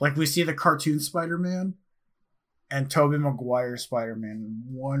 Like we see the cartoon Spider-Man and Tobey Maguire Spider-Man in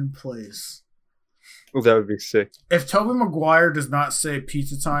one place. Oh, that would be sick. If Tobey Maguire does not say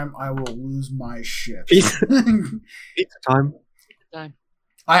pizza time, I will lose my shit. Pizza time.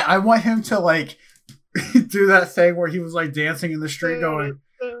 I want him to like do that thing where he was like dancing in the street going,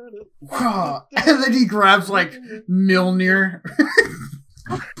 "Wah," and then he grabs like Mjolnir.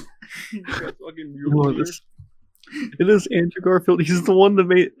 It is Andrew Garfield. He's the one that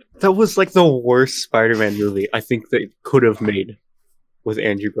made. That was like the worst Spider-Man movie I think they could have made with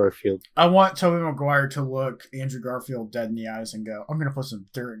Andrew Garfield. I want Tobey Maguire to look Andrew Garfield dead in the eyes and go, "I'm gonna put some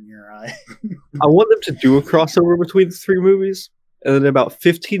dirt in your eye." I want them to do a crossover between the three movies, and then about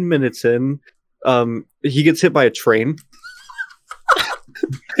 15 minutes in, he gets hit by a train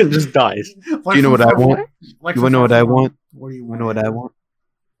and just dies. Like You know what I from- want? Like You from wanna know what Far I From Home. want? What do you You want? know what I want?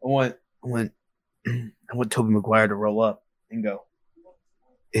 I want Tobey Maguire to roll up and go,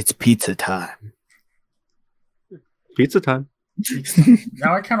 "It's pizza time." Pizza time.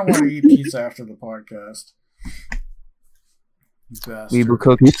 Now I kind of want to eat pizza after the podcast. Bastard. Weeble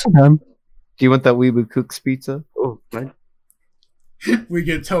Cooks. Pizza time. Do you want that Weeble Cooks pizza? Oh, nice. We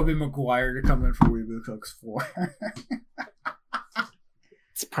get Tobey Maguire to come in for Weeble Cooks 4.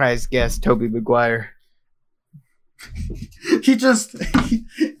 Surprise guest, Tobey Maguire.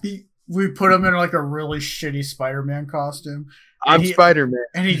 he we put him in like a really shitty Spider-Man costume, I'm he- Spider-Man.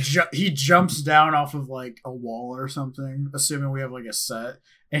 and he jumps down off of like a wall or something, assuming we have like a set,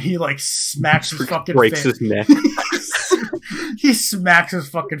 and he like smacks his fucking Breaks face. his neck. He smacks his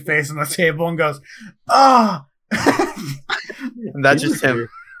fucking face on the table and goes, "Ah!" And that's just him.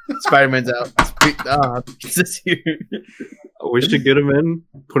 Spider-Man's out. Pizza's here. We should get him in,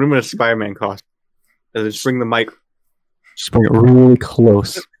 put him in a Spider-Man costume, and then just bring the mic. Just bring it really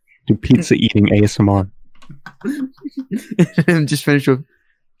close to pizza eating ASMR. And just finish with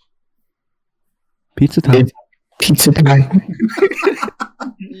Pizza time. pizza time.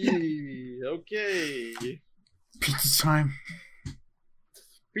 Okay. Pizza time.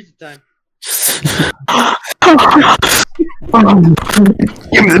 Pizza time.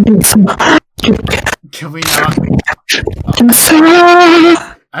 Can we not?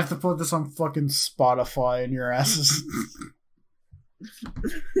 I have to put this on fucking Spotify in your asses.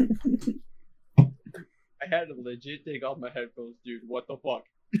 I had to legit take off my headphones, dude. What the fuck?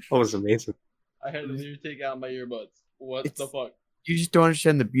 That was amazing. I had to legit take out my earbuds. What the fuck? You just don't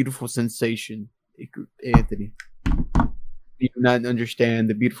understand the beautiful sensation, Anthony. You do not understand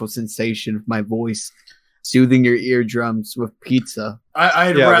the beautiful sensation of my voice soothing your eardrums with pizza.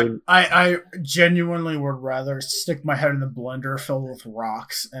 I genuinely would rather stick my head in the blender filled with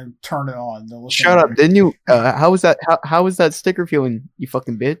rocks and turn it on than listen Shut to up! Didn't you? How was that? How was that sticker feeling? You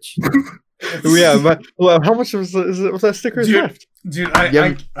fucking bitch! It's- Yeah, but well, how much was that sticker Dude, left? Dude,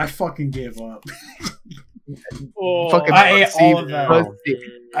 Yeah. I fucking gave up. Oh, Fucking I ate pussy, all of that.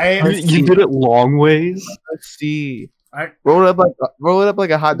 pussy. You did it long ways. Let's see. I- Roll it up like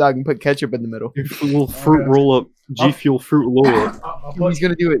a hot dog and put ketchup in the middle. Little fruit Okay. roll up, G Fuel fruit roll up. He's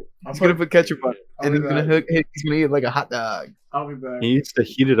gonna do it. I'll He's gonna put ketchup on, I'll and be he's gonna back. he's gonna eat it like a hot dog. I'll be back. He needs to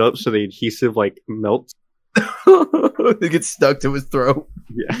heat it up so the adhesive like melts. It gets stuck to his throat.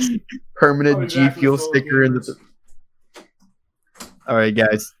 Yeah. I'll Permanent be G back with Fuel full sticker in gamers. the. All right,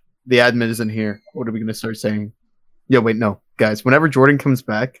 guys. The admin isn't here. What are we gonna start saying? Yeah, wait, no, guys. Whenever Jordan comes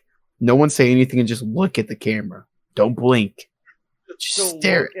back, No one say anything and just look at the camera. Don't blink. So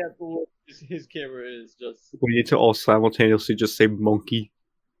Stare. look at the look his camera is just We need to all simultaneously just say monkey.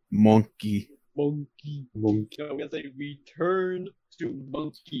 Monkey. monkey. Monkey. No, I'm gonna say return to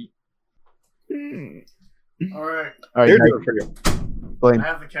monkey. All right, All right, They're now doing pretty good. I blame.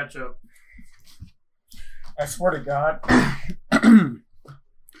 have the ketchup. I swear to God.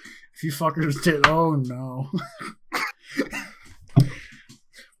 If you fuckers did, oh no.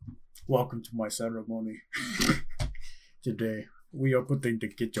 Welcome to my ceremony. Today, we are putting the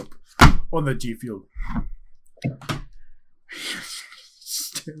ketchup on the G Fuel.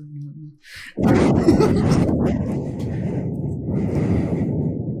 Staring at me.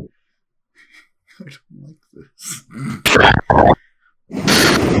 I don't like this.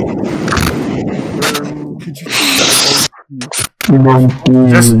 Could you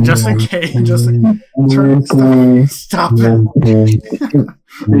just in case, just turn, stop it.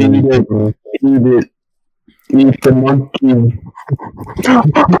 Eat the monkey.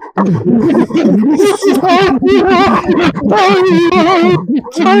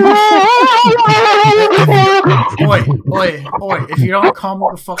 Oi, if you don't calm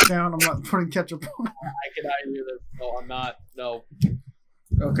the fuck down, I'm not putting ketchup on. I cannot hear this. No, I'm not. No.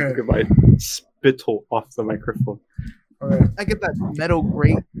 Okay, Goodbye. Spittle off the microphone. alright. I get that metal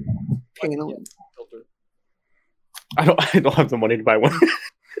grate panel. Filter. I don't have the money to buy one.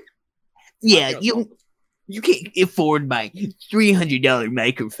 Yeah, you can't afford my $300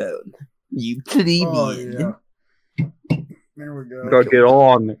 microphone. You plebeian. Oh, yeah. There we go. You gotta get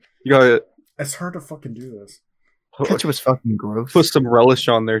on. You gotta It's hard to fucking do this. Ketchup was fucking gross. put some relish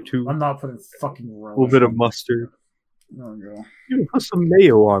on there too. I'm not putting fucking A relish. little bit of mustard. There we go. You can put some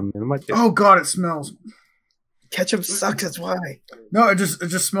mayo on there. It might taste- Oh god, it smells. Ketchup sucks. That's why. No, it just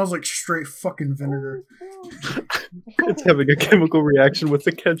smells like straight fucking vinegar. It's having a chemical reaction with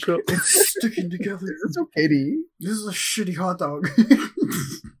the ketchup. It's sticking together. It's okay to eat. This is a shitty hot dog.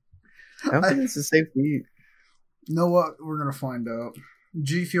 I don't think this is safe to eat. You know what? We're gonna find out.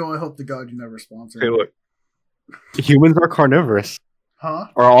 G Fuel, I hope to God you never sponsor. Okay, look. Humans are carnivorous Huh?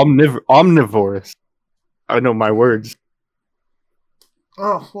 or omnivorous. I know my words.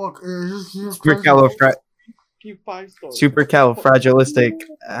 Oh look, it's just Supercalifragilistic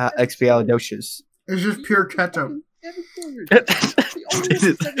It's just pure ketchup. I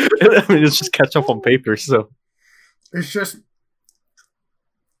mean, it's just ketchup on paper, so It's just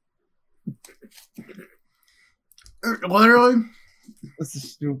literally. This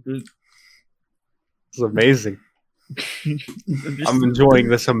is stupid. it's amazing. I'm enjoying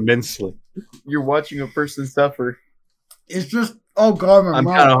this immensely. You're watching a person suffer. It's just. Oh god, my I'm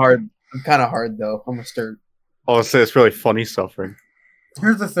mouth. kind of hard. I'm kind of hard though. I'm gonna start. I'll say it's really funny suffering.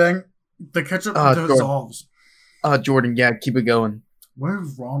 Here's the thing: the ketchup Jordan. dissolves. Jordan, yeah, keep it going. What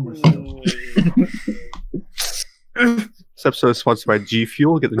is wrong with you? This episode is sponsored by G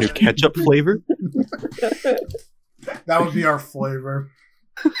Fuel. Get the new ketchup flavor. That would be our flavor.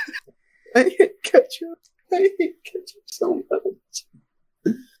 I hate ketchup. I hate ketchup so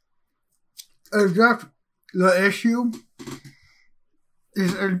much. Jeff, the issue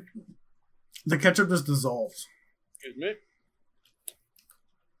is the ketchup just dissolves. Excuse me.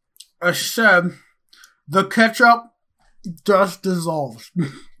 I said the ketchup just dissolves.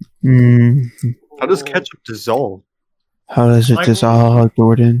 How does ketchup dissolve? How does it Like- dissolve,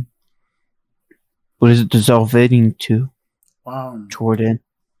 Jordan? What is it dissolving to, Jordan?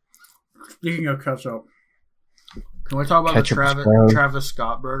 Speaking of ketchup, can we talk about Ketchup the is gross. Travis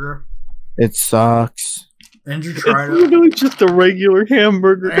Scott burger? It sucks. Andrew It's tried it. literally just a regular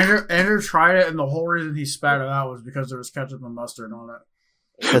hamburger. Andrew tried it, and the whole reason he spat it out was because there was ketchup and mustard on it.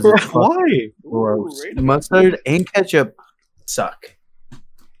 'Cause it's fucking Why? gross. Ooh, Mustard and ketchup suck.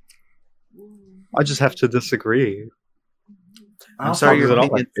 I just have to disagree. I'm sorry, fuck your with it all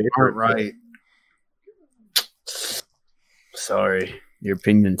my opinions favorite, aren't but- right. Sorry, your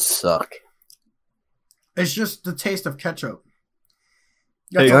opinions suck. It's just the taste of ketchup.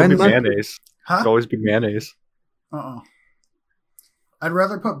 Hey, That's it all. could be Mine- mayonnaise. It could Huh? always be mayonnaise. I'd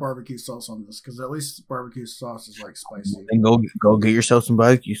rather put barbecue sauce on this because at least barbecue sauce is like spicy. And go get yourself some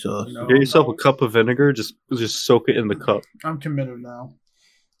barbecue sauce. No, Get yourself a cup of vinegar. Just soak it in the cup. I'm committed now.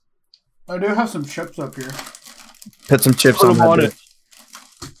 I do have some chips up here. Put some chips Put on them on that.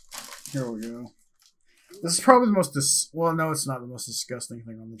 it. Here we go. This is probably the most well, no, it's not the most disgusting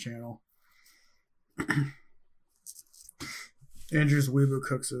thing on the channel. Andrew's Weeble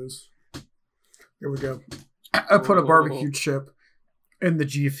Cooks is. Here we go. I put a barbecue chip in the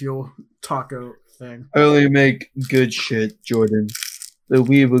G Fuel taco thing. I only make good shit, Jordan. The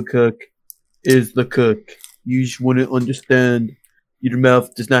Weeble cook is the cook. You just wouldn't understand Your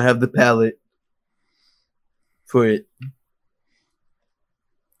mouth does not have the palate for it.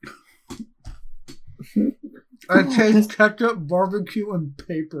 I taste ketchup, barbecue, and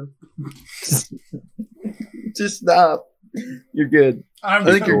paper. Just stop. You're good. I'm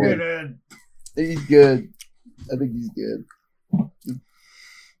I think you're going good. in. He's good. I think he's good.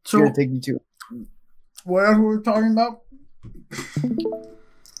 So, Gonna take you to. what else were we talking about?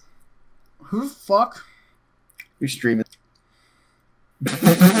 Who the fuck? You're streaming.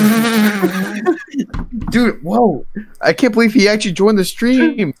 Dude, whoa. I can't believe he actually joined the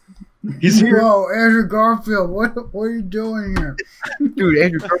stream. He's here. Whoa, Andrew Garfield, what are you doing here? Dude,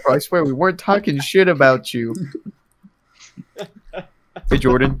 Andrew Garfield, I swear we weren't talking shit about you. Hey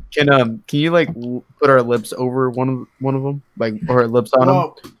Jordan, can you like put our lips over one of them, like or our lips on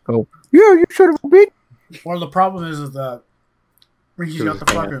Whoa. them? Go. Yeah, you should have been. Well, the problem is that Ricky's got the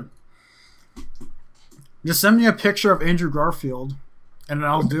fucking. Just send me a picture of Andrew Garfield, and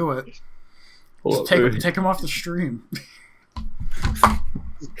I'll do it. Hold Just up, take him off the stream.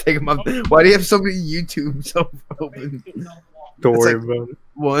 Take him up. Why do you have so many YouTubes open? Don't worry like- about it.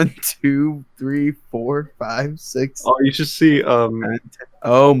 1, 2, 3, 4, 5, 6. Oh, you should see.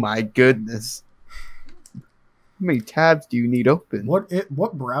 Oh my goodness! How many tabs do you need open?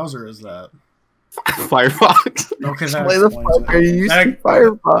 What browser is that? Firefox. Okay, that Play the explains fuck are it. you using That-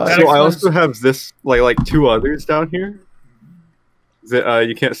 Firefox? that So I explains- also have this, like two others down here that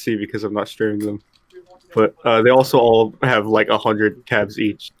you can't see because I'm not streaming them. But they also all have like 100 tabs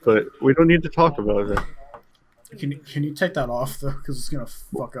each. But we don't need to talk about it. Can you take that off though? Because it's gonna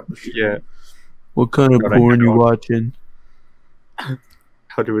fuck up the stream. Yeah. What kind of God, I porn you know. watching?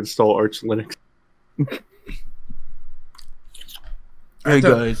 How to install Arch Linux. I have to-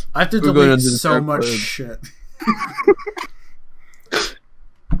 guys, I have to We're going delete under the so dark much web. shit.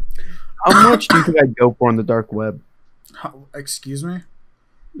 how much do you think I'd go for on the dark web? Excuse me?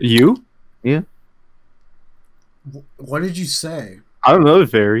 You? What did you say? I don't know. It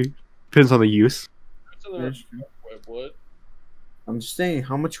varies. Depends on the use. What? I'm just saying,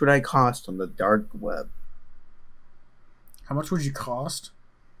 how much would I cost on the dark web? How much would you cost?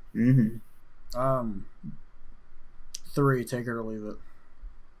 Mm-hmm. 3. Take it or leave it.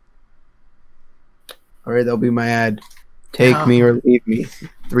 All right, that'll be my ad. Take How? me or leave me.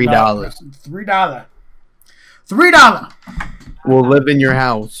 $3. $3. $3. We'll live in your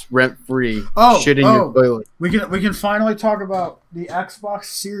house, rent free. Oh, shit in your toilet. We can finally talk about the Xbox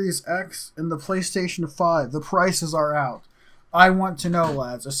Series X and the PlayStation 5. The prices are out. I want to know,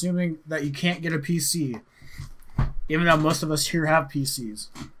 lads, assuming that you can't get a PC, even though most of us here have PCs,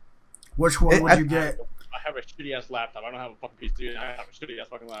 which one would you get? I have a shitty ass laptop. I don't have a fucking PC. I have a shitty ass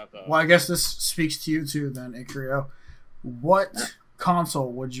fucking laptop. Well, I guess this speaks to you too, then, Ikrio. What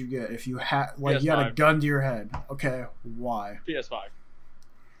console would you get if you had, like, you had a PS5. gun to your head? Okay, why? PS5.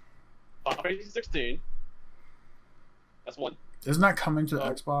 Final Fantasy 16. That's one. Isn't that coming to the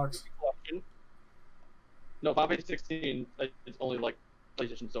Oh. Xbox? Collection. No, Final Fantasy 16. It's only like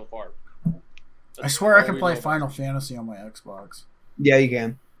PlayStation so far. I swear I all can we play know about Final Fantasy on my Xbox. Yeah, you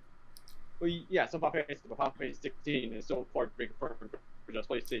can. Well, yeah, so Final Fantasy 16 is so far big for just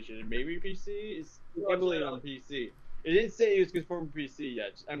PlayStation and maybe PC. It's emulated on PC. It didn't say it was good for PC yet.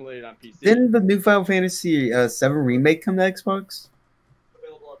 It's emulated on PC. Didn't the new Final Fantasy 7 remake come to Xbox?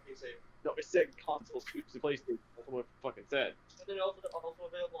 Available on PC. No, it said console exclusive to PlayStation. That's what it fucking said. And then also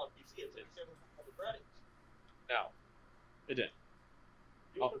available on PC. It's $700 credits. No, it didn't.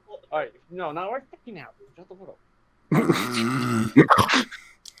 You Oh, can pull up the Alright, no, now we're fucking out. Shut the fuck up.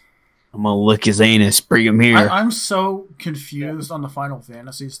 I'm gonna lick his anus. Bring him here. I'm so confused on the Final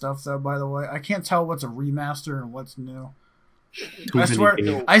Fantasy stuff, though. By the way, I can't tell what's a remaster and what's new. I swear,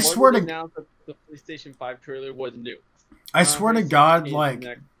 So, I swear to, announced that the PlayStation 5 trailer was new. I swear to God, Is like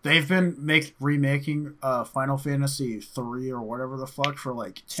next- they've been remaking Final Fantasy 3 or whatever the fuck for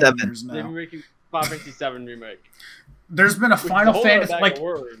like 10 7. years they've been now. making Final Fantasy 7 remake. There's been a Which is Final whole other Fantasy bag like of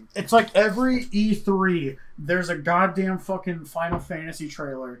words. it's like every E3 there's a goddamn fucking Final Fantasy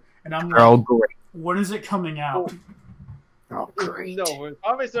trailer, and I'm They're all like, great. when is it coming out? Oh, great. No, Final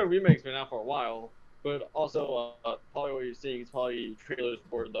Fantasy 7 remake's been out for a while, but also probably what you're seeing is probably trailers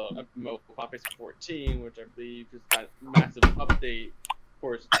for the MMO Final Fantasy 14, which I believe is that massive update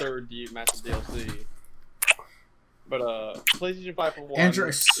for its third massive DLC. But PlayStation 5 for one. Andrew,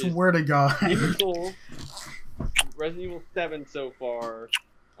 I swear to God. Demon's Souls, Resident Evil 7 so far,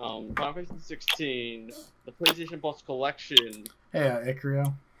 Final Fantasy 16, the PlayStation Plus collection. Hey,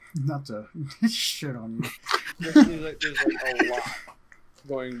 Ikrio, not to shit on There's like a lot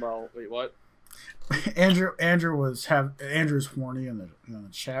going well. Wait, what? you. Andrew's horny in the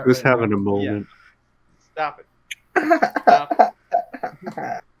chat. Just right having now. a moment. Stop it. Stop it.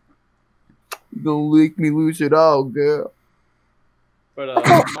 Don't make me lose it all, girl. But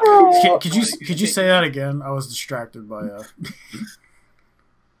Could you say that again? I was distracted by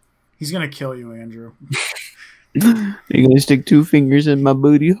He's gonna kill you, Andrew. You're gonna stick 2 fingers in my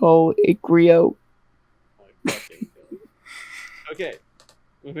booty hole, Icrio. Okay.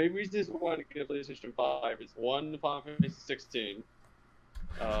 Well, maybe we just want to get a PlayStation 5. It's one Final Fantasy 16.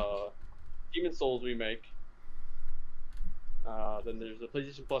 Demon Souls remake. Then there's the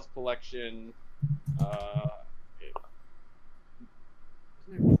PlayStation Plus collection.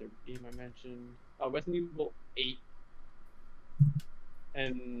 Isn't there a game I mentioned? Resident Evil 8.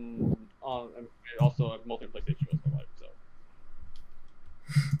 And also a multi PlayStation was my life, so.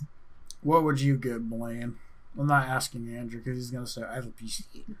 What would you get, Blaine? I'm not asking Andrew because he's gonna say I have a PC.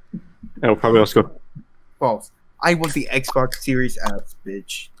 I'll probably also go. False. I want the Xbox Series S,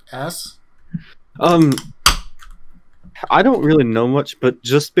 bitch. S? I don't really know much, but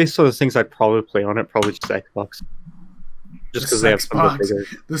just based on the things I'd probably play on it, probably just Xbox. Just because they have some of the bigger.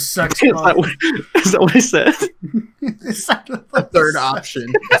 The sex Is box. that what I said? The third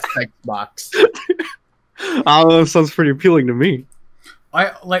option is Xbox. That sounds pretty appealing to me.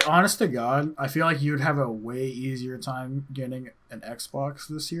 I like, honest to God, I feel like you'd have a way easier time getting an Xbox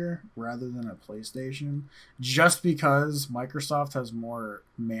this year rather than a PlayStation, just because Microsoft has more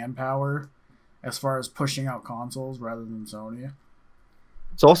manpower as far as pushing out consoles rather than Sony.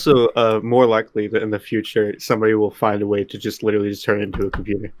 It's also more likely that in the future somebody will find a way to just literally just turn it into a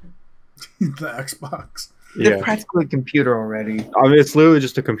computer. The Xbox. They're Yeah, practically a computer already. I mean it's literally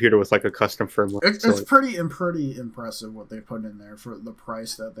just a computer with like a custom firmware. It's So, pretty impressive what they put in there for the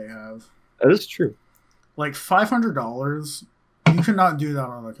price that they have. that is true. Like $500, you cannot do that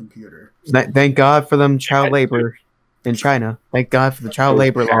on a computer. Thank God for them child labor in China. Thank God for the child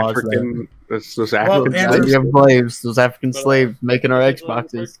labor laws. Those Well, African Andrew- We have slaves, those African But, slaves making our Andrew,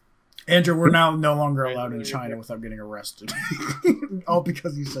 Xboxes. Andrew, we're now no longer allowed in China without getting arrested. All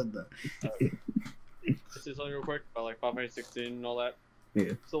because you said that. Let's do something real quick about like Final Fantasy 16 and all that.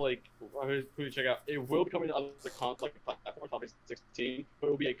 Yeah. So like, I'm going to check out. It will be coming to other console like platforms, Final Fantasy 16, but it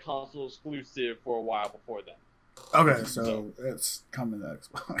will be a console exclusive for a while before then. Okay, so it's coming to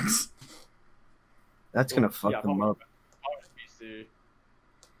Xbox. That's gonna fuck Yeah, them up. PC.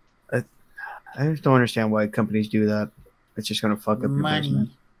 I just don't understand why companies do that. It's just gonna fuck up your Money. business.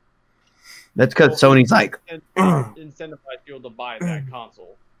 That's because Sony's like, Incentivize people to buy that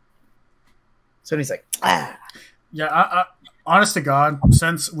console. Sony's like, ah. Yeah, I honest to God,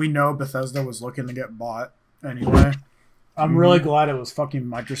 since we know Bethesda was looking to get bought anyway, I'm really glad it was fucking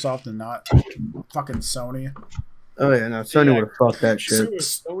Microsoft and not fucking Sony. Oh yeah, no, Sony Yeah. would have fucked that So shit. with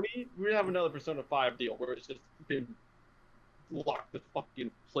Sony, we're gonna have another Persona 5 deal where it's just been locked the fucking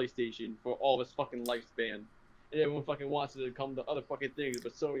PlayStation for all of its fucking lifespan. And everyone fucking wants it to come to other fucking things,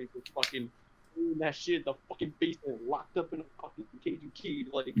 but Sony was fucking doing that shit in the fucking basement, locked up in a fucking cage and key.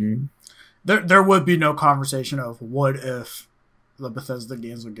 Like, Mhm. There would be no conversation of what if the Bethesda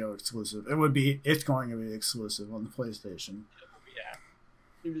games would go exclusive. It's going to be exclusive on the PlayStation. yeah.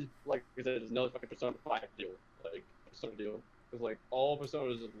 It was like I said, there's another fucking Persona 5 deal. Like, Persona deal. Because, like, all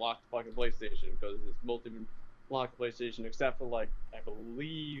Personas is locked fucking PlayStation because it's mostly been locked PlayStation except for, like, I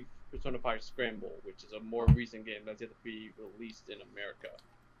believe Persona 5 Scramble, which is a more recent game that's yet to be released in America.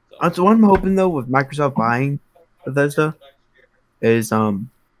 So, That's what I'm hoping though with Microsoft buying Bethesda is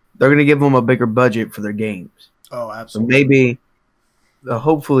they're gonna give them a bigger budget for their games. Oh, So absolutely. maybe,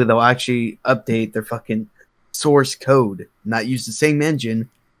 hopefully they'll actually update their fucking source code, not use the same engine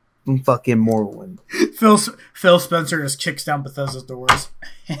from fucking Morrowind. Phil Spencer just kicks down Bethesda's doors.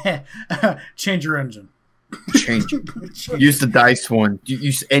 Change your engine. Change it. Use the Dice one.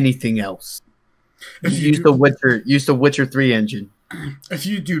 Use anything else. If you Use do- the Witcher. Use the Witcher 3 engine. If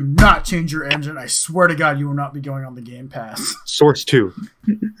you do not change your engine, I swear to God, you will not be going on the Game Pass. Source 2.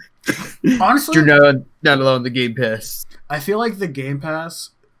 Honestly, You're not alone in the Game Pass. I feel like the Game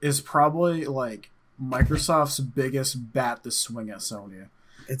Pass is probably like Microsoft's biggest bat to swing at Sony.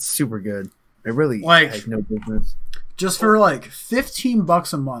 It's super good. It really Like- has no business. Just for like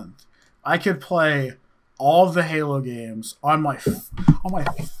 $15 a month, I could play all of the Halo games on my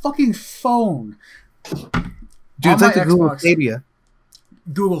fucking phone. Dude, On it's like my the Google Xbox. Stadia.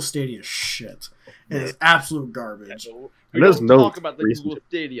 Google Stadia is shit. It is absolute yeah, garbage. so we There's don't no talk about the reason Google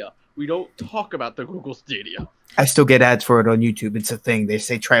Stadia. We don't talk about the Google Stadia. I still get ads for it on YouTube. It's a thing. They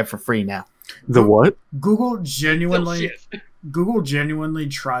say try it for free now. The what? Google Still genuinely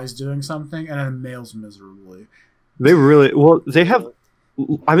shit. tries doing something and then fails miserably. They really they have.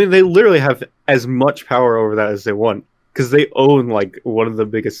 I mean, they literally have as much power over that as they want because they own like one of the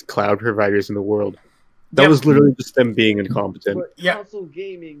biggest cloud providers in the world. That Yep. was literally just them being incompetent. But Yeah. console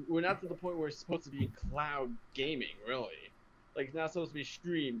gaming, we're not to the point where it's supposed to be cloud gaming, really. Like, it's not supposed to be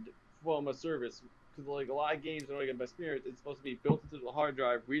streamed from a service. Because, like, a lot of games that are get by experience, it's supposed to be built into the hard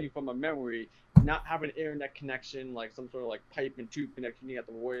drive, reading from a memory, not have an internet connection, like some sort of, like, pipe and tube connection you have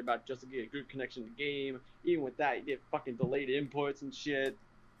to worry about just to get a good connection to the game. Even with that, you get fucking delayed inputs and shit.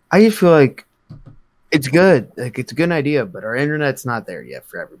 I just feel like it's good. Like it's a good idea, but our internet's not there yet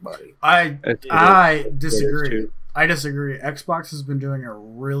for everybody. I It's- disagree. too. I disagree. Xbox has been doing it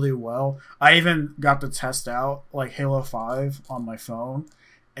really well. I even got to test out like Halo 5 on my phone,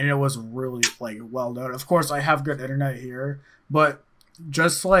 and it was really like well done. Of course, I have good internet here, but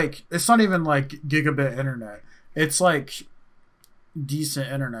just like it's not even like gigabit internet. It's like decent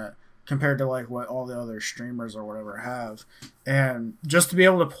internet compared to like what all the other streamers or whatever have. And just to be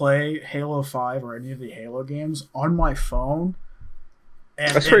able to play Halo 5 or any of the Halo games on my phone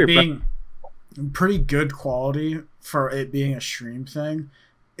and That's it pretty being pretty good quality for it being a stream thing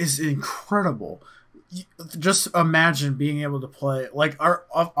is incredible. Just imagine being able to play like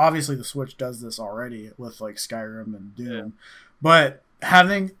obviously the Switch does this already with like Skyrim and Doom, but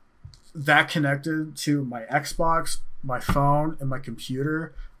having that connected to my Xbox, my phone, and my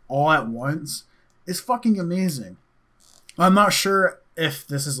computer all at once is fucking amazing. I'm not sure if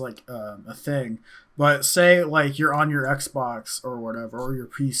this is like a thing, but say like you're on your Xbox or whatever, or your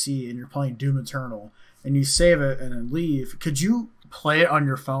PC, and you're playing Doom Eternal, and you save it and then leave. Could you play it on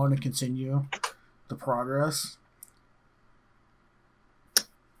your phone and continue the progress?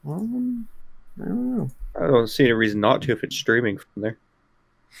 I don't know. I don't see any reason not to if it's streaming from there.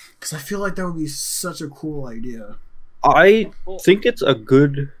 Because I feel like that would be such a cool idea. I think it's a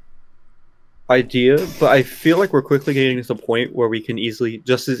good idea, but I feel like we're quickly getting to the point where we can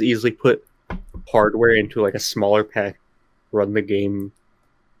just as easily put hardware into like a smaller pack, run the game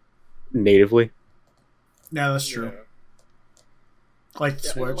natively. Yeah, that's true. Like the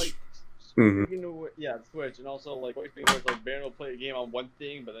Yeah, Switch. like, Mhm. you know what? Yeah, Switch, and also like what thing was like Baron will play a game on one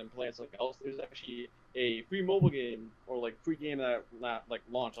thing, but then play on something else. There's actually a free mobile game or like free game that like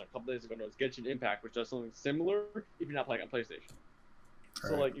launched like a couple days ago. It was Genshin Impact, which does something similar if you're not playing on PlayStation.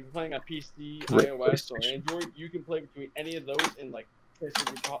 So Right. like if you're playing on PC, Right, iOS, or PlayStation. Android, you can play between any of those and like trace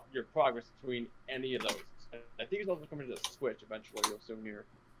your progress between any of those. And I think it's also coming to the Switch eventually, real soon here.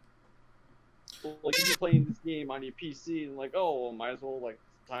 So, like if you're playing this game on your PC and like, oh, well, might as well like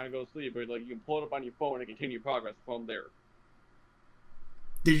time to go to sleep, but like you can pull it up on your phone and continue progress from there.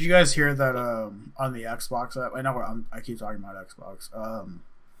 Did you guys hear that on the Xbox app? I know I keep talking about Xbox.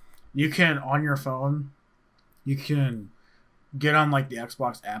 You can on your phone, you can get on like the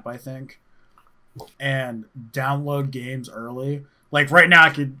Xbox app, I think, and download games early. Like right now, I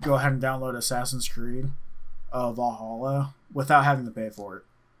could go ahead and download Assassin's Creed Valhalla without having to pay for it.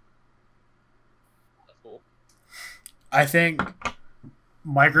 That's cool. I think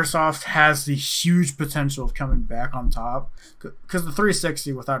Microsoft has the huge potential of coming back on top because the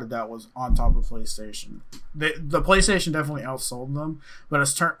 360 without a doubt was on top of PlayStation. The PlayStation definitely outsold them, but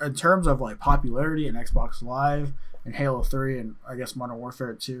in terms of like popularity and Xbox Live and Halo 3 and I guess Modern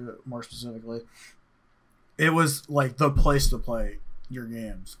Warfare 2 more specifically, it was like the place to play your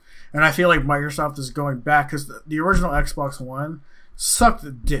games. And I feel like Microsoft is going back because the original Xbox One sucked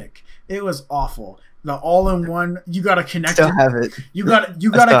the dick. It was awful. The all-in-one, you gotta connect. Still have it. You gotta I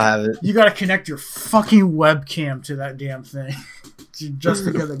still have it. you gotta connect your fucking webcam to that damn thing just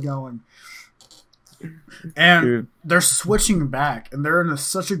to get it going. And Dude. they're switching back, and they're in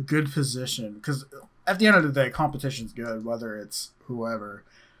such a good position because at the end of the day, competition's good, whether it's whoever,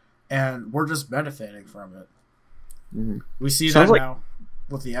 and we're just benefiting from it. Mhm. We see Sounds that like- now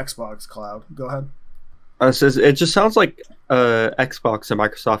with the Xbox Cloud. Go ahead. It just sounds like Xbox and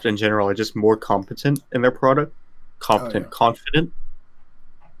Microsoft in general are just more competent in their product, confident.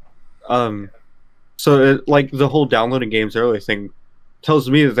 So like the whole downloading games early thing tells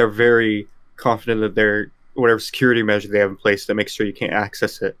me that they're very confident that their whatever security measure they have in place that makes sure you can't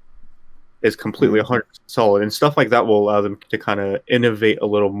access it is completely 100% solid, and stuff like that will allow them to kind of innovate a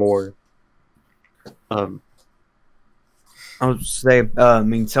little more. I'll just say, I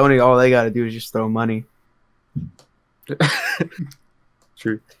mean, Sony, all they got to do is just throw money.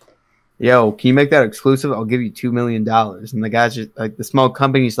 True. Yo, can you make that exclusive? I'll give you $2 million. And the guy's just like, the small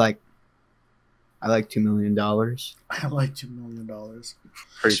company's like, I like $2 million. I like $2 million.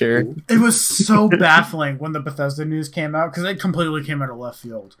 Pretty Sure. cool. It was so baffling when the Bethesda news came out because it completely came out of left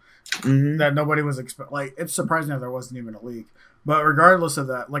field. Mm-hmm. That nobody was expecting. Like, it's surprising that there wasn't even a leak. But regardless of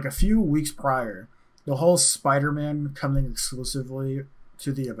that, like a few weeks prior, the whole Spider-Man coming exclusively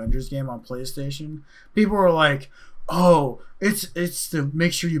to the Avengers game on PlayStation, people were like, oh, it's to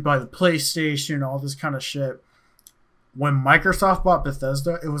make sure you buy the PlayStation, all this kind of shit. When Microsoft bought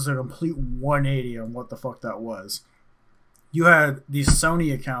Bethesda, it was a complete 180 on what the fuck that was. You had these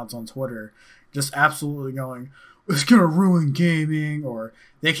Sony accounts on Twitter just absolutely going, it's gonna ruin gaming, or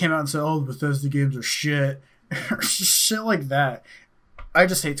they came out and said, oh, the Bethesda games are shit, or shit like that. I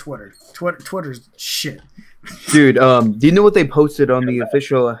just hate Twitter. Twitter's shit. Dude, do you know what they posted on the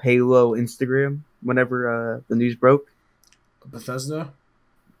official Halo Instagram whenever the news broke? Bethesda?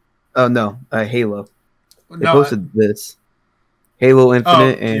 Oh no, Halo. They No, posted this Halo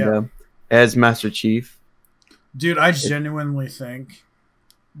Infinite and yeah. as Master Chief. dude, I genuinely think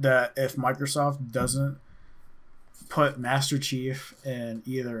that if Microsoft doesn't put Master Chief in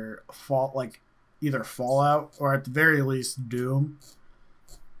either Fallout or at the very least Doom,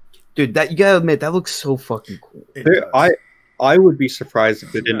 Dude, that you gotta admit that looks so fucking cool. it There- does. I would be surprised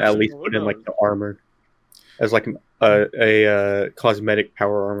if they didn't Yeah, at least sure, put in why like the armor as like a cosmetic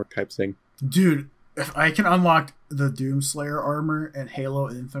power armor type thing. Dude, if I can unlock the Doomslayer armor in Halo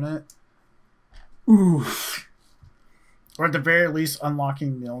Infinite, oof. Or at the very least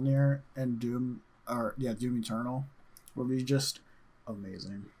unlocking Mjolnir and Doom Eternal would be just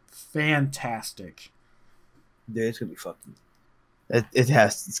amazing. Fantastic. Dude, it's gonna be fucking. It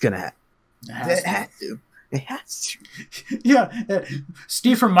has. It's gonna happen. It has It to. has to. It has to. Yeah,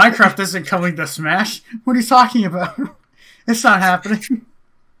 Steve from Minecraft isn't coming to Smash. What are you talking about? It's not happening.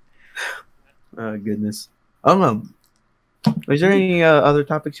 Oh goodness. I don't know. Is there any other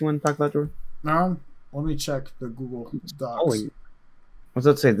topics you want to talk about, Jordan? Let me check the Google Docs. Calling. I was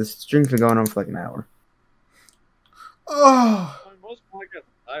about to say this stream's been going on for like an hour. Oh, Most podcasts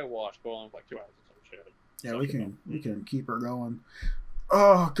I watch go on for like 2 hours or some shit. yeah, we can keep her going.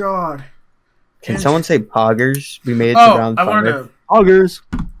 Oh God. Can And- someone say Poggers? We made it to Oh, round I 5. wanted to. Augers.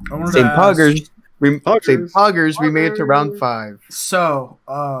 I wanted Say to ask- Poggers. Poggers. Say Poggers. We made it to round Poggers. 5. So,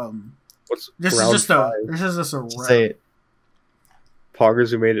 What's this is round just five? a Say it.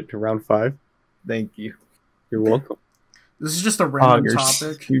 Poggers who made it to round 5. Thank you. You're welcome. This is just a random Poggers.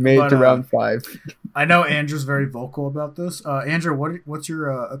 topic. We made it but, to round 5. I know Andrew's very vocal about this. Andrew, what's your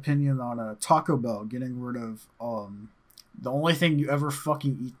opinion on Taco Bell getting rid of the only thing you ever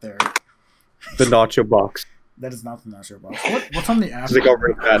fucking eat there? The nacho box. That is not the nacho box. What's on the app? Because they got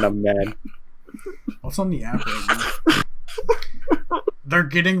rid of that and I'm mad. What's on the app right now? They're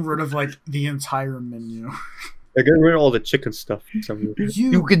getting rid of like the entire menu. They're getting rid of all the chicken stuff. For some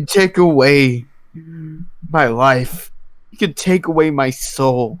reason. You can take away my life. You can take away my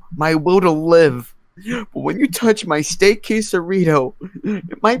soul, my will to live. But when you touch my steak quesarito,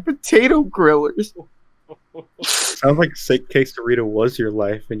 my potato grillers, Sounds like steak quesarito was your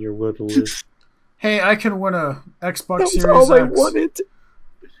life and your will to live. Hey, I can win a Xbox that was Series all I X. wanted.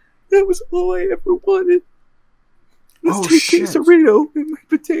 That was all I ever wanted. The Oh, steak shit. quesarito and my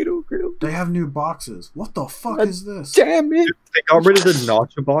potato grill. They have new boxes. What the fuck God is this? Damn it! They got rid of the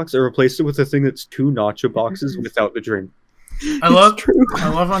nacho box and replaced it with a thing that's 2 nacho boxes without the drink. I love It's true. I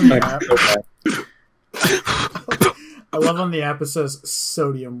love on the I'm app. so mad. I love on the app it says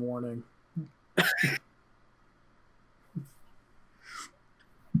sodium warning.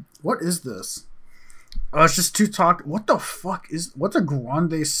 What is this? Oh, it's just what the fuck what's a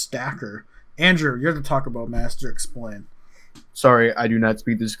grande stacker? Andrew, you're the Taco Bell master. Explain. Sorry, I do not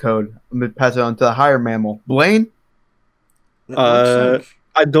speak this code. I'm gonna pass it on to the higher mammal, Blaine. It Uh, looks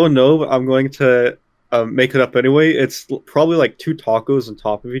I don't know, but I'm going to make it up anyway. It's probably like 2 tacos on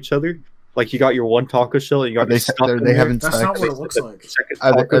top of each other. Like you got your one taco shell, and you got They- your stuff they in there. haven't that's not sex. what it looks like. Second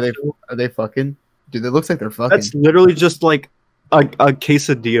Are taco they shell. fucking? Dude, it looks like they're fucking. That's literally just like a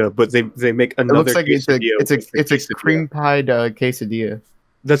quesadilla, but they make It another looks like it's a quesadilla with the it's a quesadilla. cream pied quesadilla.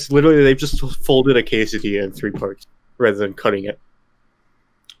 That's literally they've just folded a quesadilla in 3 parts rather than cutting it.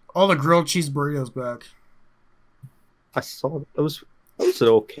 All the grilled cheese burritos back. I saw that was an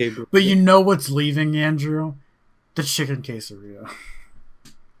okay, But you know what's leaving, Andrew? The chicken quesadilla.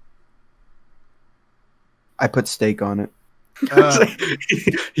 I put steak on it.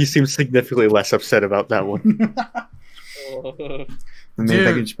 he seems significantly less upset about that one. I mean, if I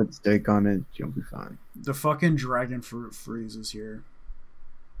Dude. can just put steak on it, you'll be fine. The fucking dragon fruit freeze is here.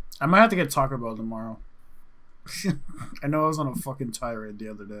 I might have to get Taco Bell tomorrow. I know I was on a fucking tirade the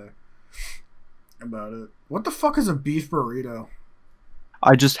other day about it. What the fuck is a beef burrito?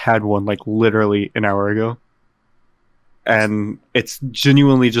 I just had one like literally an hour ago. And it's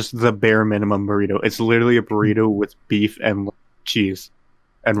genuinely just the bare minimum burrito. It's literally a burrito with beef and cheese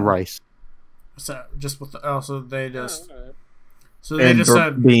and rice. So just with the so they just Alright. so they And just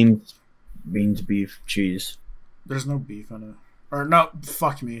said beans, beef, cheese. there's no beef in it. Or no,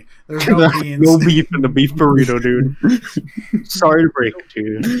 fuck me. There's no beans. No beef in the beef burrito, dude. Sorry to break it to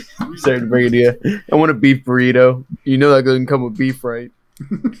you. Sorry to bring it to you. I want a beef burrito. You know that doesn't come with beef, right?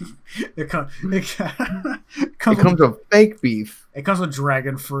 It comes It comes with fake beef. it comes with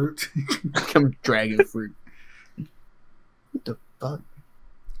dragon fruit. It comes with dragon fruit. What the fuck?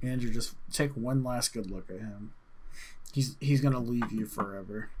 Andrew, just take one last good look at him. He's gonna leave you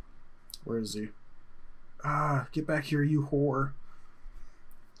forever. Where is he? Ah, get back here, you whore.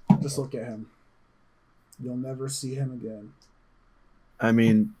 Just look at him. You'll never see him again. I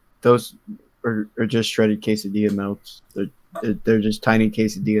mean, those are just shredded quesadilla melts. They're just tiny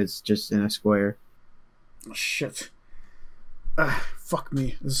quesadillas just in a square. Oh, shit. Fuck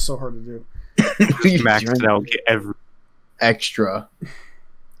me. This is so hard to do. Max it out, get Extra.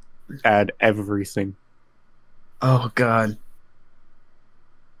 add everything. Oh, God.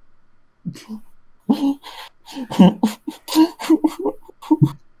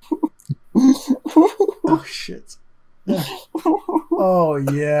 Oh, shit. Oh,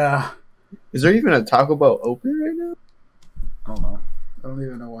 yeah. Is there even a Taco Bell open right now? I don't know. I don't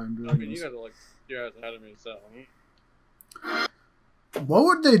even know why I'm doing I mean, you this. guys are like, you guys ahead of me, so. What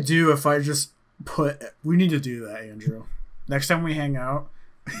would they do if I just put... We need to do that, Andrew. Next time we hang out,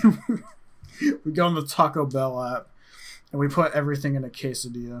 we go on the Taco Bell app, and we put everything in a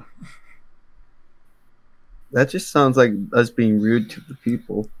quesadilla. That just sounds like us being rude to the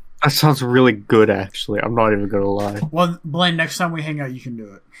people. That sounds really good, actually. I'm not even gonna lie. Well, Blaine, next time we hang out, you can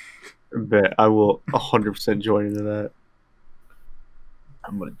do it. Bet I will 100% join into that.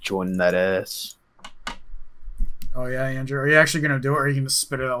 I'm gonna join that ass. Oh, yeah, Andrew. Are you actually going to do it, or are you going to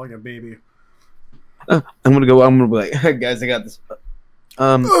spit it out like a baby? I'm gonna be like, guys, I got this.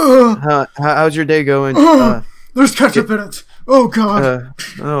 How's your day going? There's ketchup in it. Oh, God.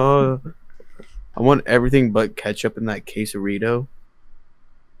 I want everything but ketchup in that quesarito.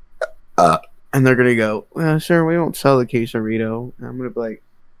 And they're gonna go, well, sir, we don't sell the quesarito. And I'm gonna be like,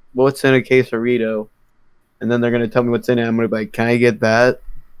 what's in a quesarito? And then they're gonna tell me what's in it. I'm gonna be like, can I get that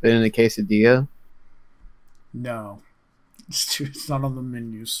in a quesadilla? No. It's not on the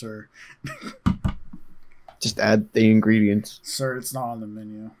menu, sir. Just add the ingredients. Sir, it's not on the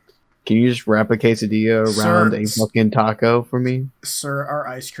menu. Can you just wrap a quesadilla around a fucking taco for me? Sir, our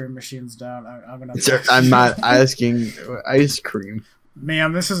ice cream machine's down. I'm gonna. Sir, I'm not asking ice cream.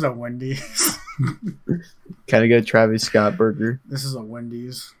 Ma'am, this is a Wendy's. Can I get a Travis Scott burger? This is a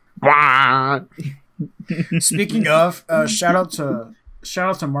Wendy's. Speaking of, shout out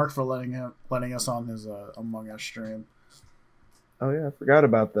to Mark for letting us on his Among Us stream. Oh yeah, I forgot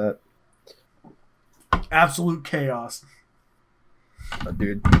about that. Absolute chaos. Oh,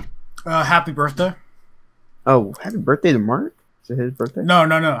 dude. Happy birthday. Oh, happy birthday to Mark? Is it his birthday? No.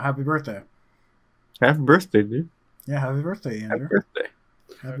 Happy birthday. Happy birthday, dude. Yeah, happy birthday, Andrew. Happy birthday.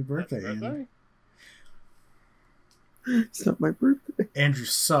 Happy birthday, Andrew. It's not my birthday. Andrew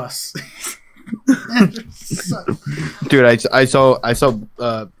sus. Andrew sus. Dude, I saw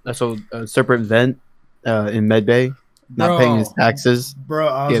Serpent Vent in Medbay not paying his taxes. Bro,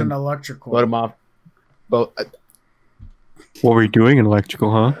 I was in electrical. Let him off. But What were you doing in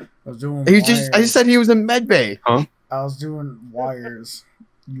electrical, huh? I was doing I wires. just said he was in Medbay. Huh? I was doing wires.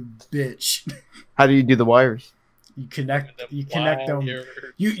 You bitch. How do you do the wires? You connect them.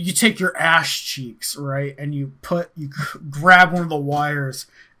 You take your ass cheeks, right, and you grab one of the wires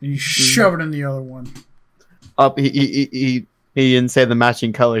and you shove it in the other one. Up, he didn't say the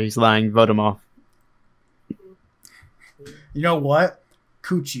matching color. He's lying. Vote him off. You know what?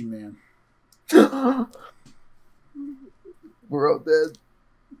 Coochie man. We're all dead.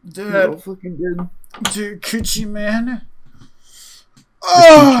 Dude, all fucking dead. dude, Coochie man.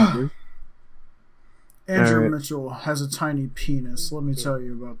 Oh! Andrew Alright. Mitchell has a tiny penis. Let me tell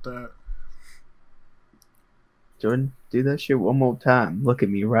you about that. Jordan, do that shit one more time. Look at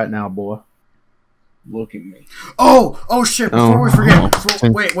me right now, boy. Look at me. Oh shit! Before we forget,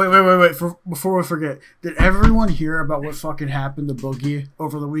 wait. Before we forget, did everyone hear about what fucking happened to Boogie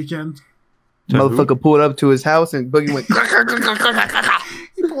over the weekend? Motherfucker pulled up to his house and Boogie went.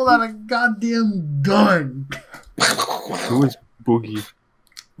 He pulled out a goddamn gun. Who is Boogie?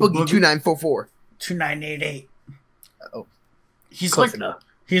 Boogie 2944. 2988. Oh, He's close like enough.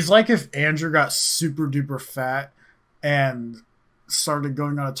 he's like if Andrew got super duper fat and started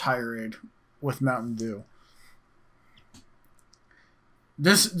going on a tirade with Mountain Dew.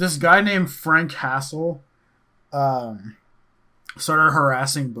 This guy named Frank Hassel started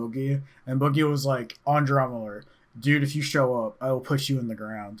harassing Boogie, and Boogie was like on drum alert, dude, if you show up, I will put you in the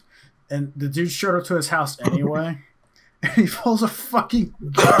ground. And the dude showed up to his house anyway, and he pulls a fucking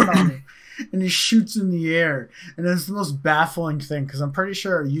gun on him, and he shoots in the air, and it's the most baffling thing because I'm pretty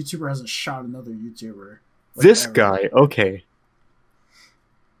sure a YouTuber hasn't shot another YouTuber. Like, This ever. guy, okay.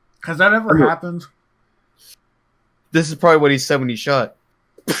 Has that ever happened? This is probably what he said when he shot.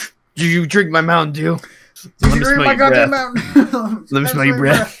 Do you drink my Mountain Dew? Did you read my goddamn mountain? Let me smell your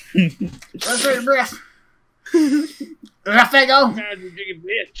breath. Let's smell your breath. Rafago.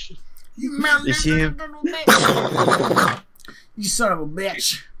 bitch. You mountain You see him? You son of a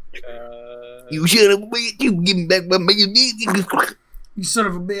bitch. You shut up, man. You give me back my mayonnaise. You son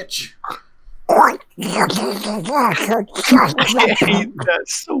of a bitch. I hate that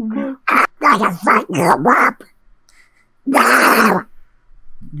so much.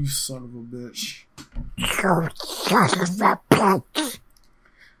 You son of a bitch.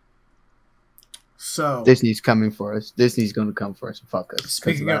 So, Disney's coming for us. Disney's gonna come for us and fuck us. 'cause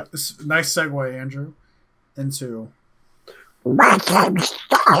speaking of of this, nice segue, Andrew, into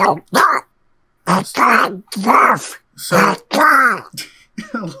so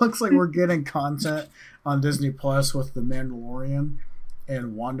it looks like we're getting content on Disney Plus with The Mandalorian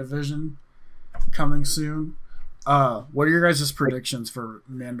and WandaVision coming soon. What are your guys' predictions for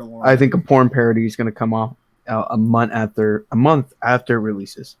Mandalorian? I think a porn parody is gonna come off a month after it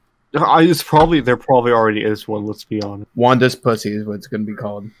releases. There probably already is one. Let's be honest. Wanda's pussy is what it's gonna be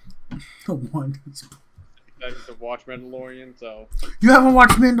called. One. I need to watch Mandalorian, so You haven't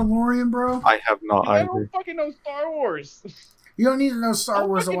watched Mandalorian, bro? I have not I either. don't fucking know Star Wars. You don't need to know Star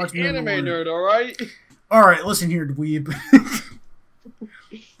Wars to I'm a watch fucking anime Mandalorian. nerd, all right. All right, listen here, dweeb.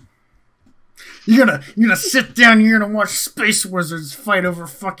 You're gonna sit down. You're gonna watch space wizards fight over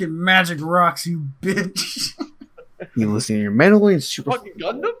fucking magic rocks, you bitch. You listen here. Mandalorian's super. Fucking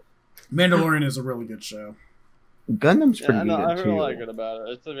Gundam. Mandalorian is a really good show. Gundam's Yeah, pretty I know. I good heard too. really good about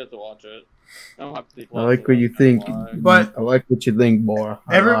it. I still have to watch it. I don't have to. I like what you think, But- I like what you think, boy.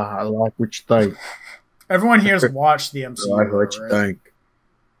 I like what you think. Everyone here's watched the I MCU, like what you right? think.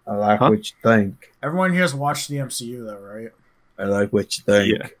 I like Huh? what you think. Everyone here's watched the MCU, though, right? I like what you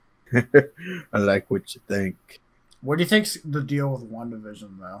think. I like what you think. What do you think's the deal with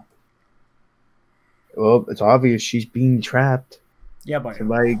WandaVision, though? Well, it's obvious she's being trapped. Yeah, but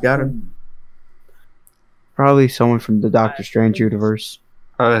Somebody got her. Probably someone from the Doctor Strange universe.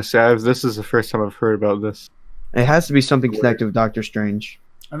 This is the first time I've heard about this. It has to be something connected with Doctor Strange.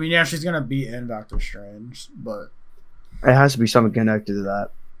 I mean, yeah, she's gonna be in Doctor Strange, but It has to be something connected to that.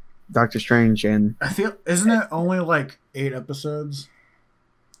 Doctor Strange and I feel isn't it only like 8 episodes?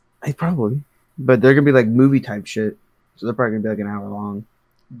 probably, but they're gonna be like movie type shit, so they're probably gonna be like an hour long.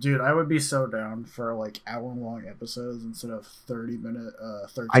 Dude, I would be so down for like hour-long episodes instead of 30-minute.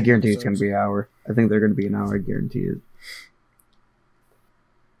 13 I guarantee it's gonna episodes. be an hour. I think they're gonna be an hour. I guarantee it.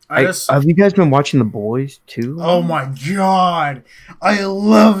 I just, have you guys been watching The Boys too? oh my god, I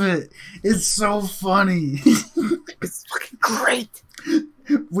love it. It's so funny. it's fucking great.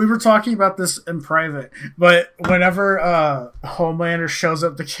 We were talking about this in private, but whenever Homelander shows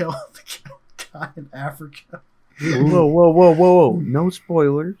up to kill the guy in Africa, Whoa! No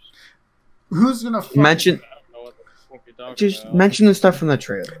spoilers. who's gonna fucking, Mention I don't know what the fuck you're talking just about. mention the stuff from the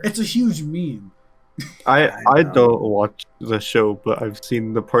trailer. It's a huge meme. I don't watch the show, but I've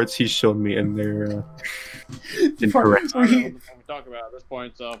seen the parts he's shown me, and they're incorrect. Where I don't know he, what the fuck we're talking about at this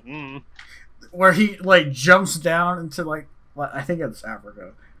point, so. where he like jumps down into like I think it's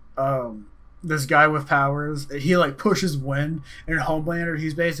Africa. This guy with powers, he like pushes wind, and Homelander,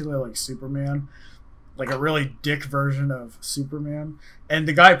 he's basically like Superman, like a really dick version of Superman. And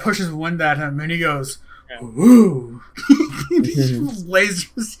the guy pushes wind at him, and he goes, Yeah. "Woo!" He just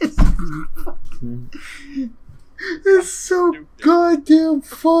lasers his. It's so goddamn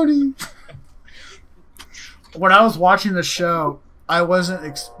funny. When I was watching the show, I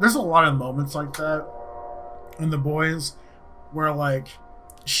wasn't. There's a lot of moments like that in The Boys where like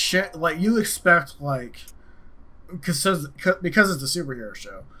shit, like you expect like because it's a superhero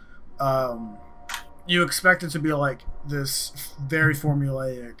show, you expect it to be like this very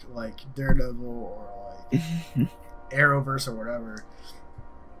formulaic like Daredevil or like Arrowverse or whatever,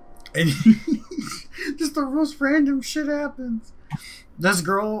 and just the most random shit happens. This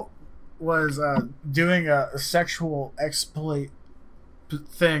girl was doing a sexual exploit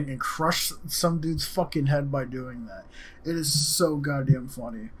thing and crushed some dude's fucking head by doing that. It is so goddamn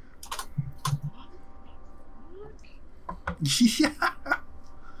funny. Yeah.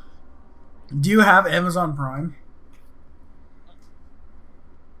 Do you have Amazon Prime?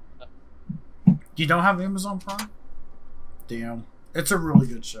 You don't have Amazon Prime? Damn. It's a really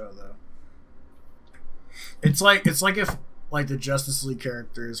good show though. It's like if like the Justice League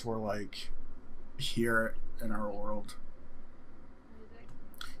characters were like here in our world.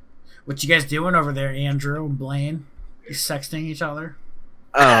 What you guys doing over there, Andrew and Blaine? You sexting each other?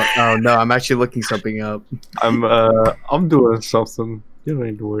 Oh no, I'm actually looking something up. I'm doing something. You don't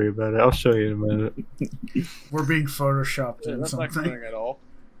need to worry about it. I'll show you in a minute. We're being photoshopped Yeah, in that's not something. clearing at all.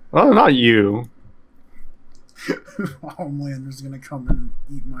 Oh, not you. Homelander's gonna come and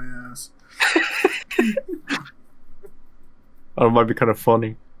eat my ass. Oh, it might be kind of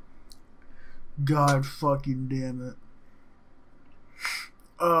funny. God fucking damn it.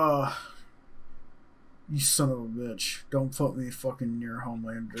 You son of a bitch. Don't put me fucking near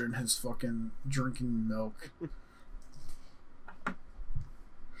Homelander and his fucking drinking milk.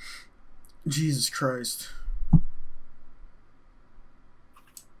 Jesus Christ.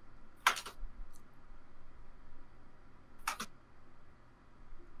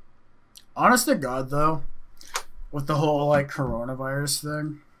 Honest to God, though, with the whole, like, coronavirus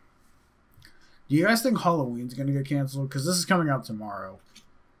thing, do you guys think Halloween's gonna get canceled? Because this is coming out tomorrow.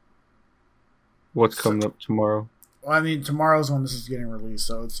 What's coming up tomorrow? Well, I mean, tomorrow's when this is getting released,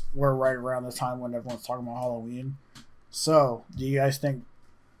 so we're right around the time when everyone's talking about Halloween. So, do you guys think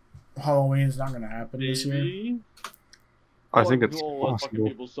Halloween's not gonna happen this year? Maybe. I think it's Fucking possible.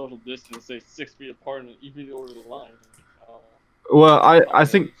 people social distance, stay 6 feet apart, and even over the line. Well, I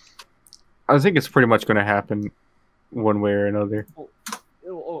think it's pretty much going to happen one way or another.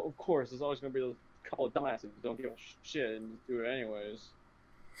 Of course, there's always going to be those couple of dumbasses who don't give a shit and do it anyways.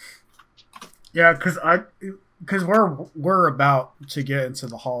 Yeah, because we're about to get into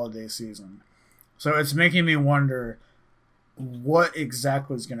the holiday season, so it's making me wonder what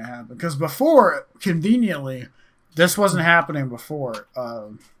exactly is going to happen. Because before, conveniently, this wasn't happening before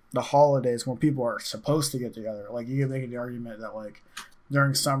the holidays when people are supposed to get together. Like, you can make the argument that, like,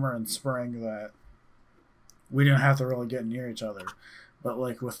 during summer and spring that we didn't have to really get near each other. But,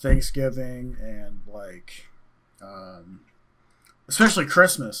 like, with Thanksgiving and, like, especially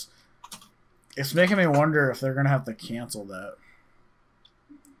Christmas, it's making me wonder if they're going to have to cancel that.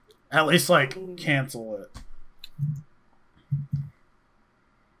 At least, like, cancel it.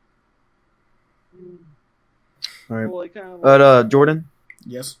 All right. Well, like, But Jordan,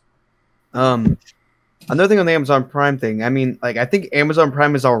 Yes? another thing on the Amazon Prime thing. I mean, like, I think Amazon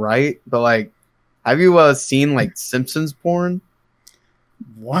Prime is all right, but like, have you seen like Simpsons porn?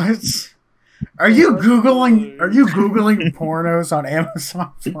 What? Are you Googling pornos on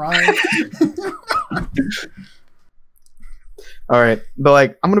Amazon Prime? All right, but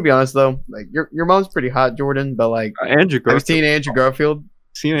like, I'm gonna be honest though. Like, your mom's pretty hot, Jordan. But like, Andrew have you Garfield. seen Andrew Garfield?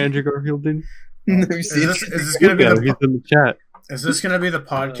 Seen Andrew Garfield, dude? Have you Is seen? this gonna be Yeah, he's the in the chat. is this gonna be the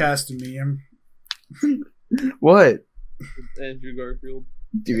podcast meme? What? Andrew Garfield.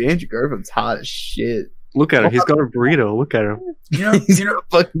 Dude, Andrew Garfield's hot as shit. Look at him. He's got a burrito. Look at him. He's got a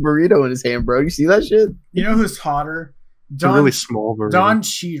fucking burrito in his hand, bro. You see that shit? You know who's hotter? It's a really small burrito. Don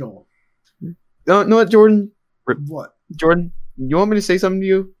Cheadle. No, what, Jordan? What? Jordan, you want me to say something to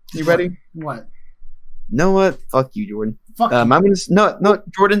you? You ready? What? Know what? Fuck you, Jordan. Fuck. I'm gonna no,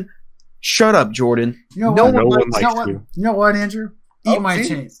 Jordan. Shut up, Jordan. You know no what? one No one likes You know likes what? you. You know what, Andrew? Eat my see?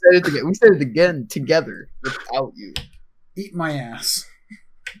 chain. We said it again together without you. Eat my ass.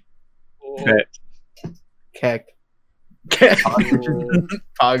 Oh, Okay. Keck. oh,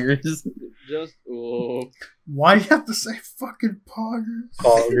 Poggers. just Why do you have to say fucking poggers?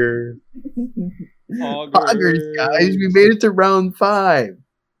 Fogger. Poggers, guys. We made it to round 5.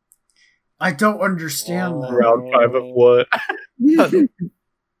 I don't understand that. Round 5 of what?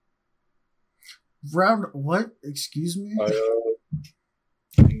 Round what? Excuse me?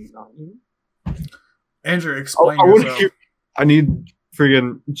 Andrew, explain I want to yourself. hear. I need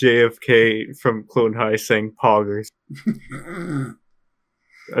friggin' JFK from Clone High saying poggers.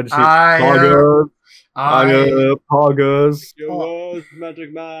 I just I, need poggers. I, Poggers. Yo, was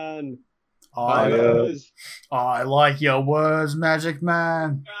Magic Man. I, I like your words, Magic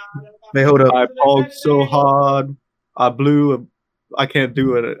Man. Wait, hold up. I pogged so hard. I blew. I can't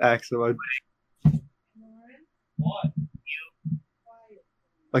do an accent.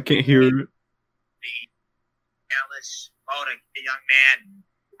 I can't hear it. Ellis, hold it, young man.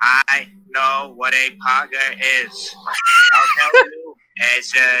 I know what a pogger is. I'll tell you as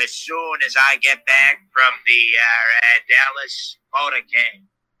soon as I get back from the Dallas motorcade.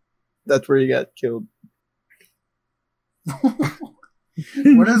 That's where you got killed.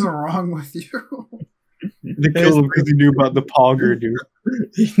 What is wrong with you? They killed him because he knew about the pogger, dude.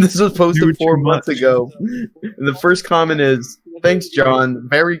 This was posted Knew 4 too months much. ago. And the first comment is, "Thanks, John.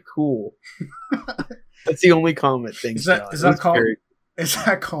 Very cool." That's the only comment. Thanks, Is that- John. is It that was called- very- Is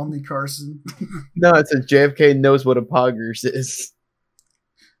that Call Me Carson? No, it says JFK knows what a poggers is.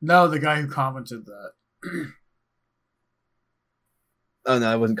 No, the guy who commented that. Oh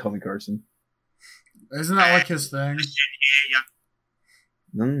no, it wasn't Kobe Carson. Isn't that like his thing?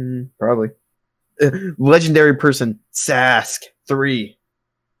 Probably. Legendary person, Sask3.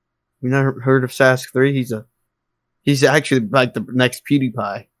 You never heard of Sask3? He's actually like the next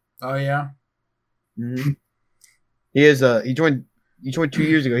PewDiePie. Oh yeah. Mm-hmm. He joined 2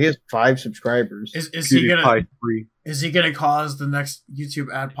 years ago. He has 5 subscribers. Is he gonna PewDiePie 3. Is he gonna cause the next YouTube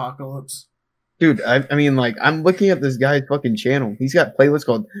adpocalypse? Dude, I mean, like, I'm looking at this guy's fucking channel. He's got playlists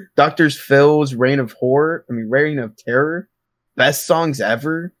called Dr. Phil's Reign of Terror, Best Songs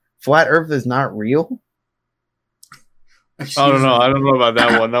Ever, Flat Earth is Not Real. I don't know. I don't know about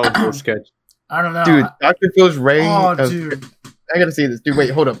that one. That was real sketch. I don't know. Dude, Dr. Phil's Reign dude. I gotta see this. Dude, wait,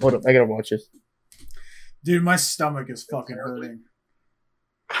 hold up. I gotta watch this. Dude, my stomach is fucking hurting.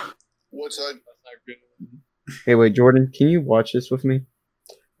 What's that? Hey, wait, Jordan, can you watch this with me?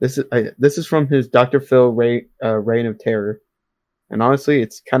 This is from his Dr. Phil Reign of Terror, and honestly,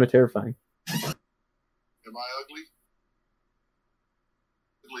 it's kind of terrifying. Am I ugly?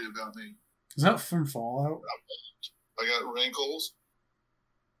 Ugly about me. Is that from Fallout? I got wrinkles.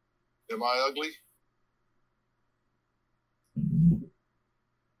 Am I ugly?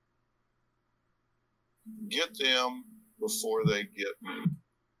 Get them before they get me.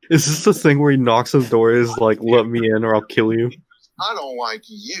 Is this the thing where he knocks on the door? Is like, let me in or I'll kill you? I don't like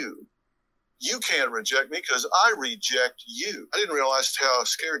you. You can't reject me because I reject you. I didn't realize how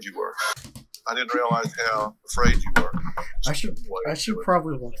scared you were. I didn't realize how afraid you were. I should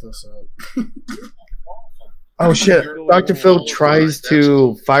probably look this up. Oh shit! Dr. Phil tries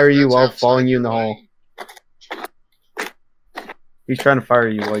to fire you while following you in the hall. He's trying to fire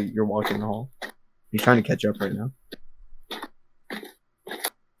you while you're walking in the hall. He's trying to catch up right now.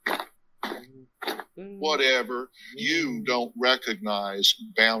 Whatever. You don't recognize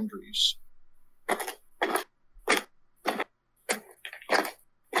boundaries.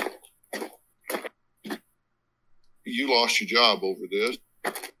 You lost your job over this.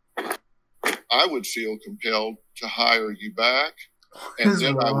 I would feel compelled to hire you back, and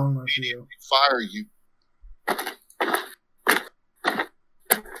then I would immediately fire you.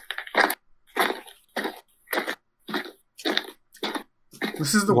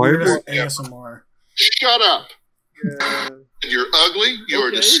 This is the weirdest ASMR. Shut up. You're ugly. You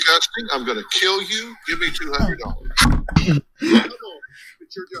are disgusting. I'm going to kill you. Give me $200. Come on.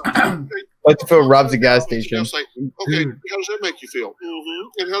 It's your job. Dr. Phil robs a gas station. Say, okay, how does that make you feel? Mm-hmm.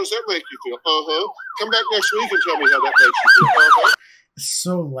 And how does that make you feel? Uh-huh. Come back next week and tell me how that makes you feel. Uh-huh. It's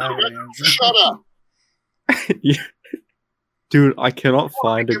so loud, Andrew. Shut up. Yeah. Dude, I cannot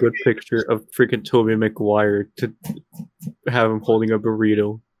find a good picture of freaking Tobey Maguire to have him holding a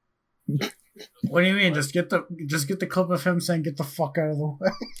burrito. What do you mean? Just get the clip of him saying, "Get the fuck out of the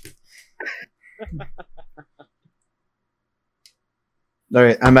way." All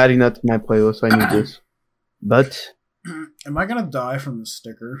right, I'm adding that to my playlist. I need this. But am I gonna die from the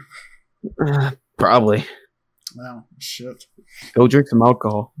sticker? Probably. Wow, shit. Go drink some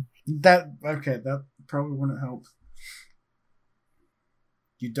alcohol. That probably wouldn't help.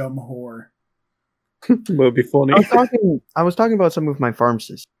 You dumb whore. Would be funny. I was talking about some of my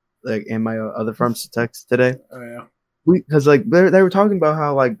pharmacists, like, and my other pharmacist texts today. Oh yeah. Because like they were talking about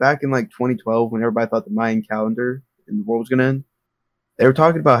how like back in like 2012 when everybody thought the Mayan calendar and the world was gonna end, they were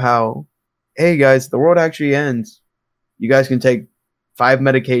talking about how, hey guys, the world actually ends. You guys can take 5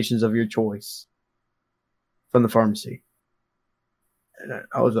 medications of your choice from the pharmacy. And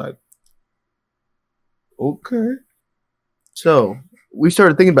I was like, okay. So we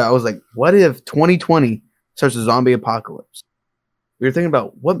started thinking about, I was like, what if 2020 starts a zombie apocalypse? We were thinking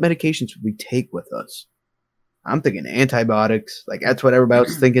about what medications would we take with us. I'm thinking antibiotics. Like, that's what everybody else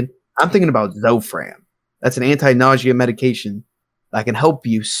is thinking. I'm thinking about Zofran. That's an anti-nausea medication that can help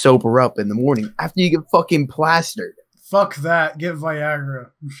you sober up in the morning after you get fucking plastered. Fuck that. Get Viagra.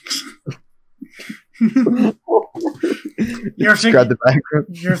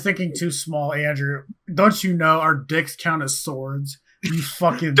 You're thinking too small, Andrew. Don't you know our dicks count as swords? You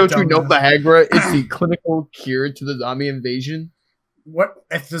fucking Don't you know Viagra is the clinical cure to the zombie invasion? What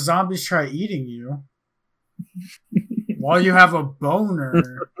if the zombies try eating you while you have a boner?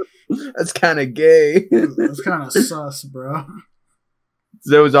 That's kind of gay. That's kind of sus, bro.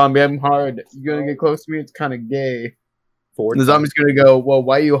 So zombie, I'm hard. You gonna get close to me? It's kind of gay. The zombie's gonna go, well,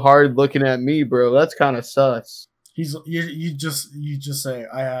 why you hard looking at me, bro? That's kind of sus. You just say,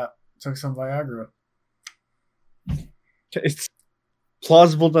 I took some Viagra. It's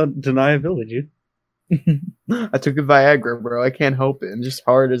plausible deniability. I took a Viagra, bro. I can't help it. I'm just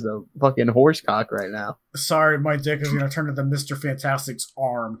hard as a fucking horse cock right now. Sorry, my dick is gonna turn into Mr. Fantastic's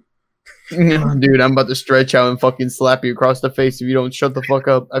arm. Dude, I'm about to stretch out and fucking slap you across the face if you don't shut the fuck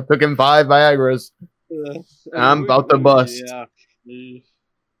up. I took him 5 Viagra's. I'm about to bust.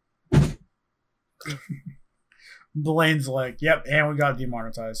 Yeah. Blaine's like, yep, and we got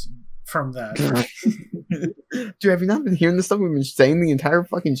demonetized from that. Dude, have you not been hearing this stuff we've been saying the entire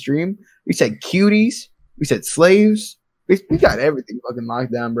fucking stream? We said cuties. We said slaves. We got everything fucking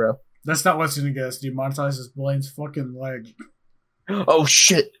locked down, bro. That's not what's gonna get us demonetized. Is Blaine's fucking leg. Oh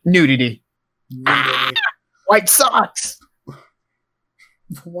shit! Nudity. White socks.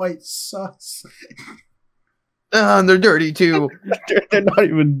 White socks. And they're dirty too. They're not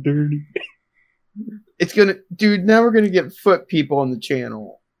even dirty. It's gonna, dude. Now we're gonna get foot people on the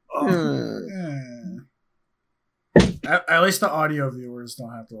channel. At least the audio viewers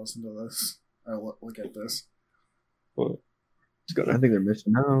don't have to listen to this or look at this. I think they're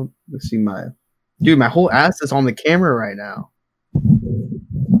missing out. Let's see my whole ass is on the camera right now.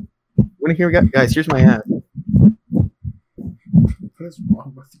 When here we go, guys. Here's my ass. What is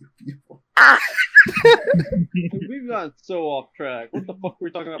wrong with you people? We've gotten so off track. What the fuck were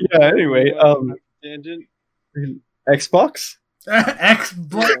we talking about? Yeah. Anyway, Tangent. Xbox.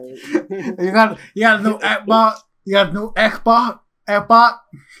 Xbox. You got no Xbox. You got no Xbox. Xbox.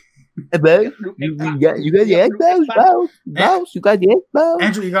 You got the Xbox, mouse. You got the Xbox.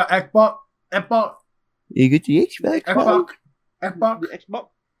 Andrew, you got Xbox. Xbox. You get the Xbox. Xbox. Xbox. Xbox.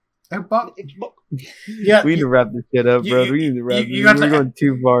 Xbox. Xbox. Yeah. We need to wrap this shit up, bro. We need to wrap this. We're going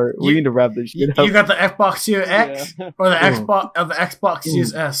too far. We need to wrap this shit up. You got the Xbox Series X or the Xbox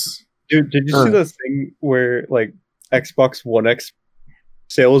Series S. Dude, did you see the thing where like Xbox One X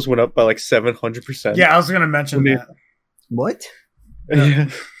sales went up by like 700%? Yeah, I was gonna mention that. What? Yeah.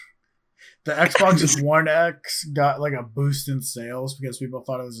 The Xbox One X got like a boost in sales because people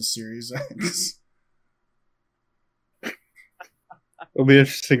thought it was a Series X. It'll be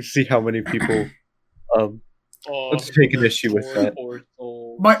interesting to see how many people let's take an issue with that.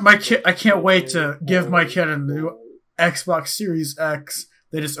 My kid, I can't wait to give my kid a new Xbox Series X.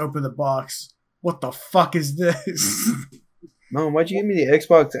 They just open the box. What the fuck is this? Mom, why'd you give me the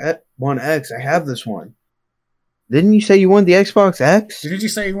Xbox One X? I have this one. Didn't you say you wanted the Xbox X? Didn't you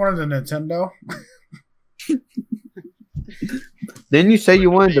say you wanted the Nintendo? Didn't you say you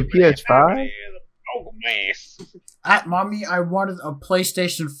wanted the PS5? Mommy, I wanted a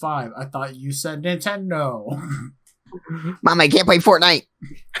PlayStation 5. I thought you said Nintendo. Mom, I can't play Fortnite.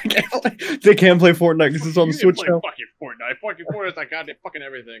 They can't play Fortnite because it's on the Switch now. Fucking Fortnite. Fucking Fortnite's like goddamn fucking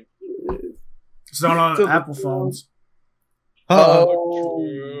everything. It's not on Apple phones.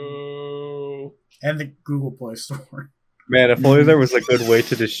 Oh. And the Google Play Store. Man, if only there was a good way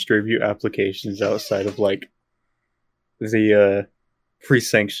to distribute applications outside of like the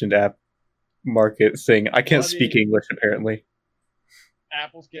pre-sanctioned app market thing. I can't speak English apparently.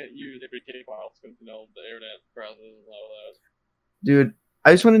 Apple's get you the APK files because the internet browsers and all that. Dude,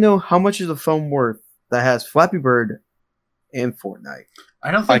 I just want to know how much is a phone worth that has Flappy Bird and Fortnite. I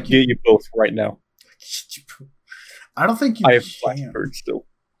don't I think can get you both right now. I don't think you I have can. Flappy Bird still.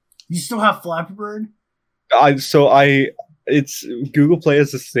 You still have Flappy Bird? It's Google Play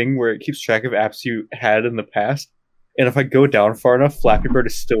has this thing where it keeps track of apps you had in the past, and if I go down far enough, Flappy Bird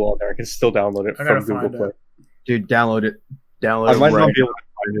is still on there. I can still download it from Google Play. Dude, download it. I might not be able to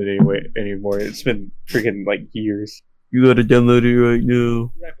find it anymore. It's been freaking like years. You gotta download it right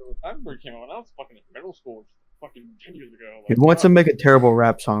now. Yeah, because Flappy Bird came out when I was fucking in middle school, fucking 10 years ago. He wants to make a terrible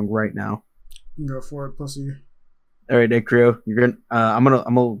rap song right now. Go for it, pussy. All right, Creo, you're gonna. I'm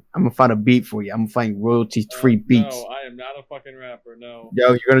gonna find a beat for you. I'm gonna find royalty-free beats. No, I am not a fucking rapper. No. Yo,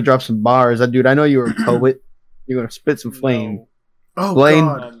 you're gonna drop some bars, dude. I know you're a poet. You're gonna spit some flame. No. Oh, Blaine,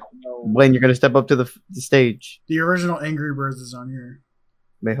 God. No. Blaine, you're gonna step up to the stage. The original Angry Birds is on here.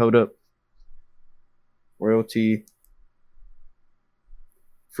 Wait, hold up. Royalty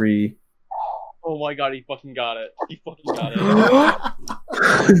free. Oh my god, he fucking got it. He fucking got it.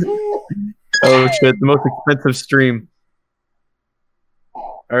 Oh shit, the most expensive stream.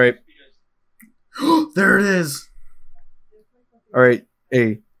 All right, There it is. all right.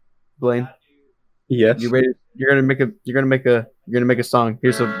 Hey, Blaine, Yes, you ready? You're gonna make a song.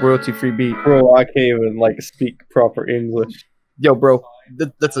 Here's a royalty free beat. bro. I can't even like speak proper English. Yo, bro,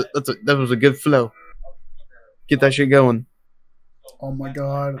 that was a good flow. Get that shit going. Oh my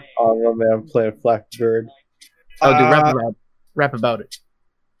God. Oh my man, I'm playing Flappy Bird. Oh, dude, rap about it.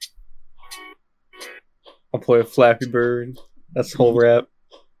 I'm playing Flappy Bird. That's the whole rap.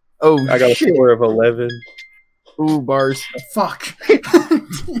 Oh, I got a shit. score of 11. Ooh, bars. Fuck.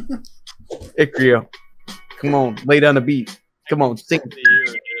 Icrio, come on, lay down the beat. Come on, sing.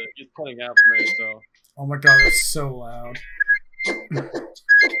 He's putting out for me, so. Oh my God, that's so loud.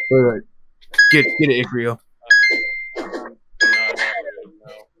 Wait. Get it, Ikrio. No.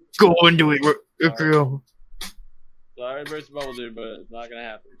 Go into it, Ikrio. Sorry, Burst Bubble Dude, but it's not gonna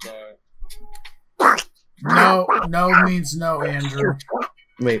happen. Sorry. No means no, Andrew.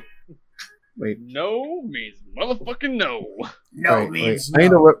 Wait. No means motherfucking no. No Wait. means I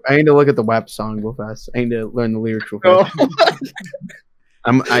need no. I need to look at the WAP song real fast. I need to learn the lyrics real fast.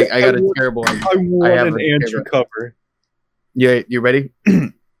 I got a terrible idea. I want have an a Andrew favorite. cover. Yeah, you ready?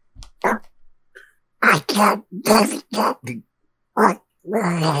 I can't live it. What the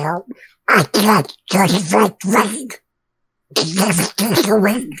hell? I can't just like ring. Never take a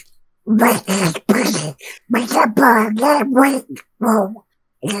ring. My ass pussy. My support that ring. Oh,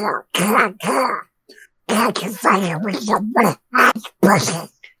 you can't. Can't you find it with your ass pussy?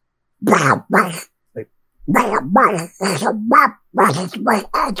 My is a mop, but it's my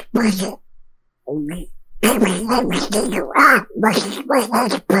ass pussy. Baby, let me see you out, but it's my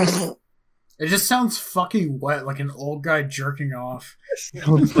ass pussy. It just sounds fucking wet, like an old guy jerking off.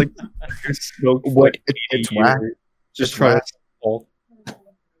 Sounds like you're smoked for What? like 80 It's whack. years. Just It's trying whack. to solve.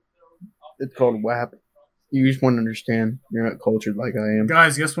 It's called WAP. You just want to understand. You're not cultured like I am.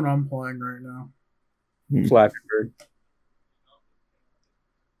 Guys, guess what I'm playing right now? Flappy Bird.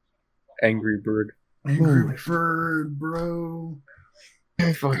 Angry Bird. Angry Bird, bro.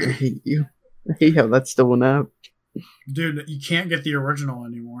 I fucking hate you. I hate how that's still an app. Dude, you can't get the original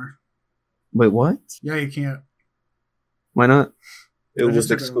anymore. Wait, what? Yeah, you can't. Why not? It I was just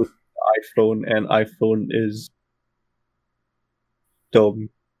took it exclusive to iPhone, and iPhone is dumb.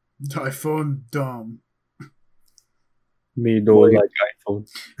 iPhone dumb. Me don't like iPhone.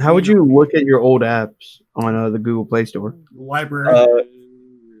 How would you look at your old apps on the Google Play Store? Library.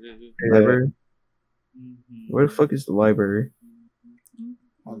 Library? Where the fuck is the library?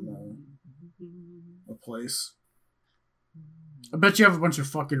 On the place. I bet you have a bunch of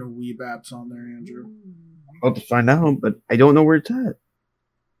fucking weeb apps on there, Andrew. I'll have to find out, but I don't know where it's at.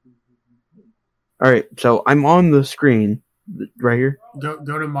 Alright, so I'm on the screen right here. Go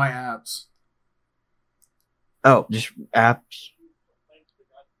to my apps. Oh, just apps.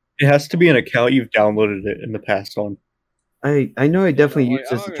 It has to be an account you've downloaded it in the past on. I know I definitely Like,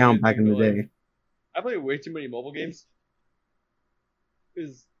 used this I don't account really back in the think, day. I play way too many mobile games.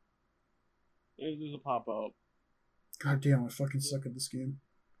 Because there's a pop up. God damn, I fucking suck at this game.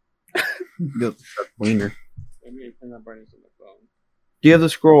 The wiener. I'm gonna turn that brightness on my phone. Do you have to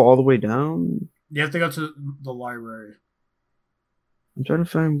scroll all the way down? You have to go to the library. I'm trying to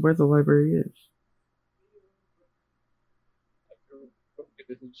find where the library is. It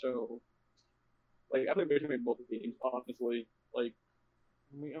doesn't show. Like, I play way too many mobile games, honestly. Like,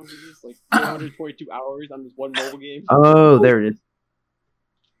 I'm just like 222 hours on this one mobile game. Oh, there it is.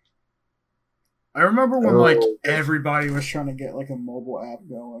 I remember when like Oh. everybody was trying to get like a mobile app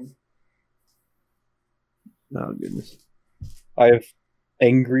going. Oh, goodness. I have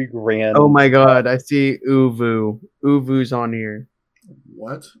Angry Grand. Oh my god, I see Uvu. Uvu's on here.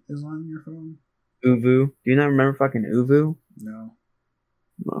 What is on your phone? Uvu. Do you not remember fucking Uvu? No.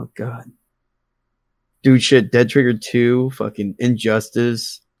 Oh god. Dude, shit. Dead Trigger 2. Fucking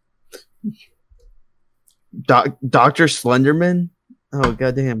Injustice. Dr. Slenderman. Oh,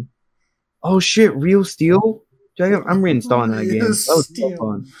 goddamn. Oh, shit. Real Steel? I'm reinstalling that game. That was so Steel.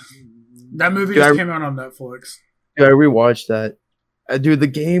 fun. That movie Dude, just I- came out on Netflix. Dude, I rewatched that. Dude, the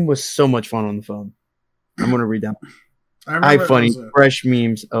game was so much fun on the phone. I'm going to read that. I remember, Funny. it was Fresh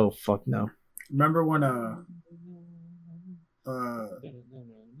memes. Oh, fuck no. remember when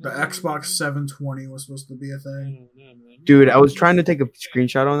the Xbox 720 was supposed to be a thing. Dude, I was trying to take a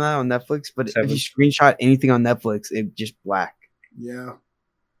screenshot on that on Netflix, but if Seven. you screenshot anything on Netflix, it just black. Yeah.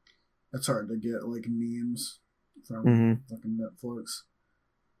 That's hard to get like memes from Mhm. fucking Netflix.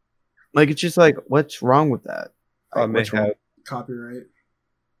 Like, it's just like, what's wrong with that? I may What's wrong? have. Copyright.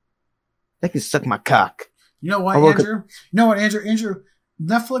 They can suck my cock. You know what, I'll look at- Andrew? You know what, Andrew?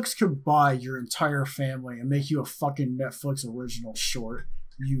 Netflix could buy your entire family and make you a fucking Netflix original short.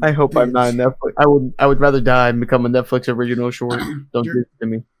 You I hope I'm not a bitch. Netflix. I would rather die and become a Netflix original short. Don't do You're- it to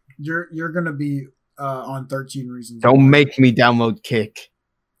me. You're gonna be on 13 Reasons. Don't Why. make me download Kick.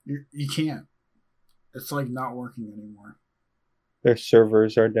 You can't. It's like not working anymore. Their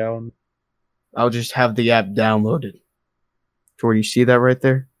servers are down. I'll just have the app downloaded. Jordan, you see that right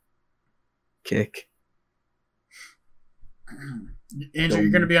there? Kick. Andrew,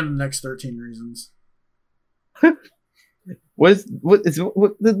 you're gonna be on the next 13 Reasons.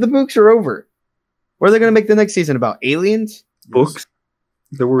 The books are over. What are they going to make the next season about? Aliens? Books?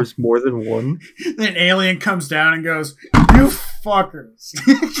 There was more than one? Then Alien comes down and goes, "You Motherfuckers.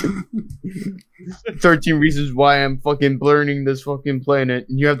 13 reasons why I'm fucking burning this fucking planet,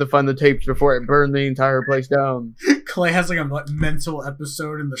 and you have to find the tapes before I burn the entire place down. Clay has like a mental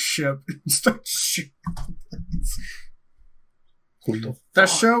episode in the ship. Starts shooting. That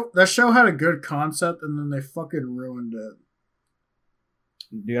show had a good concept, and then they fucking ruined it.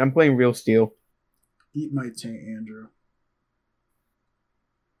 Dude, I'm playing Real Steel. Eat my taint, Andrew.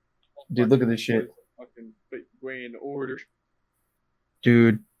 Dude, look at this shit. Fucking way in order.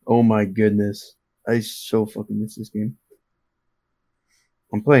 Dude, oh my goodness. I so fucking miss this game.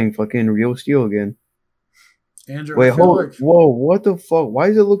 I'm playing fucking Real Steel again. Andrew, wait, whoa, what the fuck? Why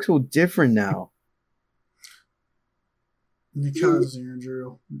does it look so different now? Because,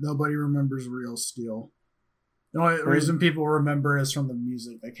 Andrew, nobody remembers Real Steel. The only reason people remember it is from the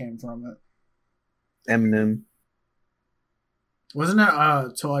music that came from it. Eminem. Wasn't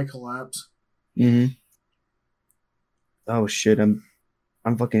it Till I Collapse? Mm-hmm. Oh shit, I'm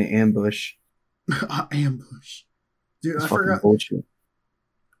fucking ambush. Ambush. Dude, That's I fucking forgot. bullshit.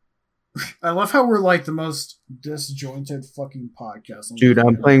 I love how we're like the most disjointed fucking podcast. Dude,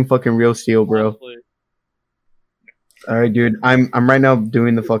 I'm playing fucking Real Steel, bro. Alright, dude. I'm right now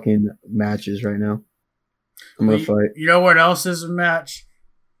doing the fucking matches right now. I'm gonna fight. You know what else is a match?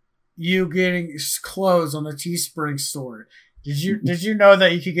 You getting clothes on the Teespring store. Did you know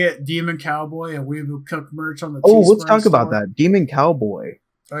that you could get Demon Cowboy and Weeble Cook merch on the Teespring let's talk store? about that. Demon Cowboy.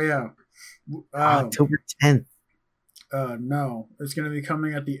 Oh yeah. October 10th. No, it's going to be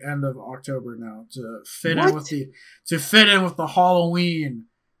coming at the end of October now to fit in with the Halloween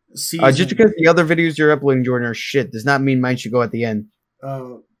season. Just because the other videos you're uploading, Jordan, are shit, does not mean mine should go at the end.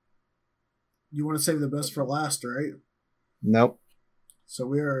 You want to save the best for last, right? Nope. So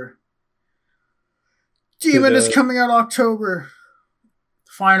we are. Demon is coming out October.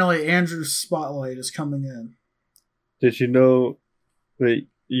 Finally, Andrew's spotlight is coming in. Did you know that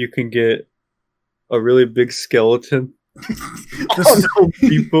you can get a really big skeleton?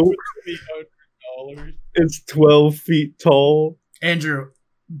 People. It's 12 feet tall. Andrew,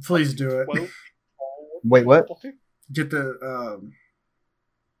 please do it. Wait, what? Get the.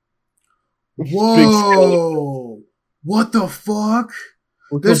 Whoa! What the fuck?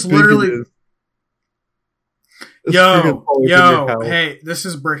 Look This how big literally. it is. It's Yo, freaking taller than your house. hey, this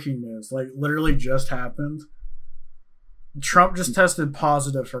is breaking news. Like, literally just happened. Trump just tested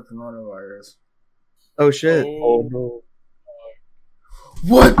positive for coronavirus. Oh shit. Oh no.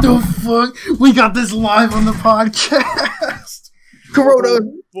 What the fuck? We got this live on the podcast. Corona.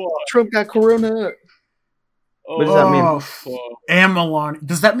 Trump got corona. What does that mean? And Melania.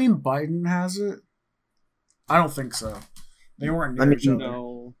 Does that mean Biden has it? I don't think so. They weren't near each other.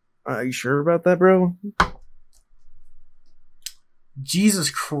 No. Are you sure about that, bro? Jesus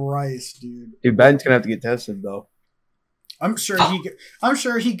Christ, dude. Dude, Biden's gonna have to get tested though. I'm sure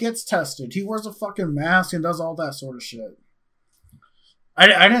he gets tested. He wears a fucking mask and does all that sort of shit. I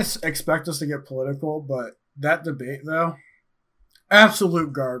didn't expect us to get political, but that debate though,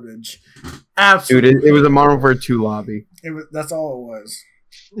 absolute garbage. Absolute. Dude, it was a Modern Warfare 2 lobby. That's all it was.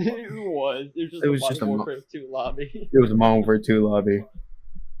 It was just a Modern Warfare 2 lobby. It was a Modern Warfare 2 lobby.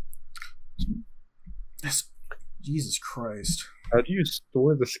 Jesus Christ. How do you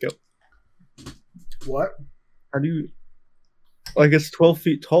store the skeleton? What? How do you? Like it's 12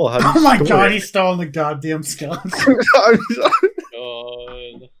 feet tall. How do you Oh my store god, it? he's still in the goddamn skeleton. God.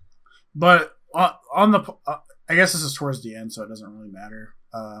 But on the, I guess this is towards the end, so it doesn't really matter.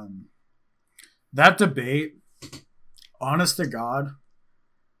 That debate, honest to God,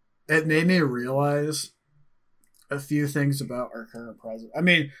 it made me realize a few things about our current president. I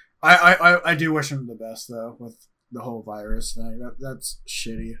mean, I do wish him the best though with the whole virus thing. That's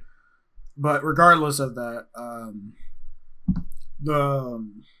shitty. But regardless of that,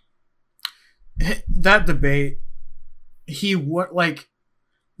 that debate, he would like,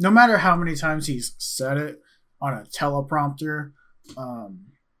 no matter how many times he's said it on a teleprompter,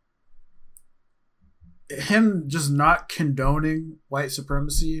 him just not condoning white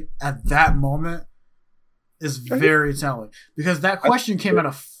supremacy at that moment is very telling, because that question came out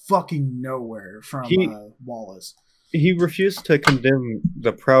of fucking nowhere from Wallace. He refused to condemn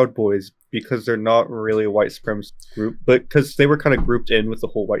the Proud Boys because they're not really a white supremacist group, but because they were kind of grouped in with the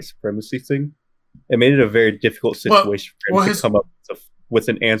whole white supremacy thing, it made it a very difficult situation for him to come up with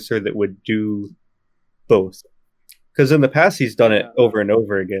an answer that would do both. Because in the past, he's done it over and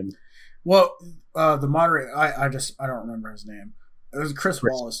over again. Well, the moderator, I don't remember his name. It was Chris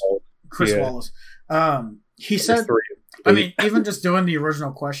Wallace. Chris Wallace. He said, I mean, even just doing the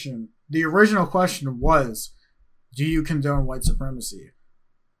original question was, do you condone white supremacy?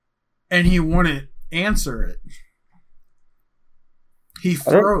 And he wouldn't answer it. He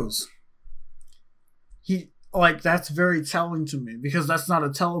froze. That's very telling to me because that's not a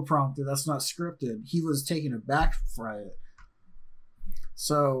teleprompter. That's not scripted. He was taken aback by it.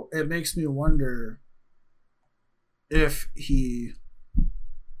 So it makes me wonder if he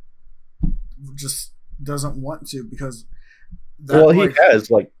just doesn't want to because he has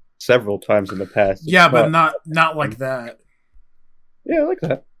like several times in the past. Yeah, but not like that. Yeah, like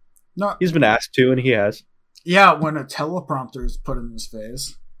that. Not he's been asked to, and he has. Yeah, when a teleprompter is put in his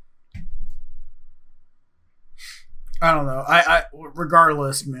face. I don't know. I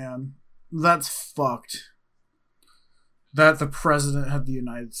regardless, man, that's fucked. That the president of the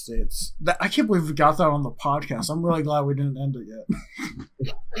United States. I can't believe we got that on the podcast. I'm really glad we didn't end it yet.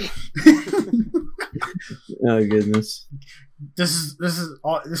 Oh goodness. This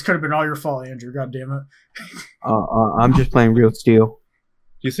could have been all your fault, Andrew. God damn it. I'm just playing Real Steel.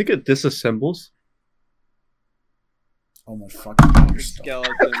 Do you think it disassembles? Oh my fucking God.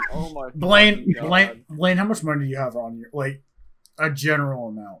 Skeleton. Oh my. Blaine, how much money do you have on you? Like a general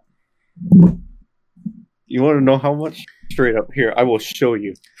amount. You want to know how much? Straight up here, I will show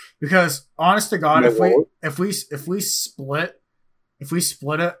you. Because honest to God, if we split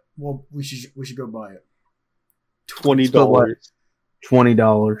it, well, we should go buy it. $20.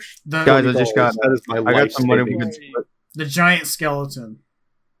 $20. Guys, I just got that is my I got some money we can split. The giant skeleton.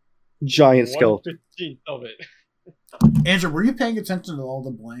 Giant skeleton. 1/15 of it. Andrew, were you paying attention to all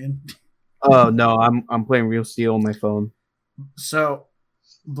the Blaine? Oh no, I'm playing Real Steel on my phone. So,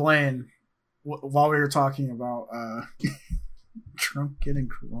 Blaine, while we were talking about Trump getting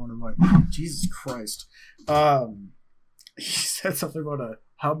coronavirus, Jesus Christ, he said something about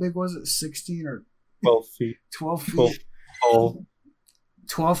how big was it? 16 or 12 feet. 12 feet.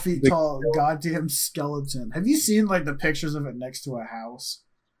 12 feet tall, goddamn skeleton. Have you seen like the pictures of it next to a house?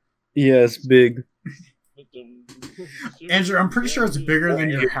 Yes, big. Andrew, I'm pretty sure it's bigger than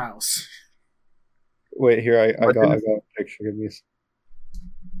your house. Wait, here I got a picture. Give me a...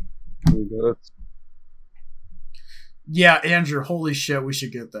 Here we go. Yeah, Andrew, holy shit, we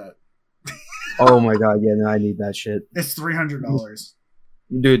should get that. Oh my God, yeah, no, I need that shit. It's $300.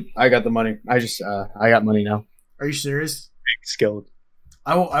 Dude, I got the money. I got money now. Are you serious? Big skeleton.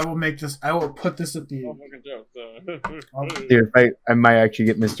 I will make this. I will put this at the. Dude, I might actually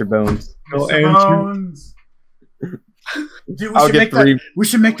get Mr. Bones. Mr. Bones. Dude, we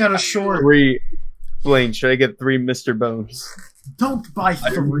should make that a short. 3. Blaine, should I get 3 Mr. Bones? Don't buy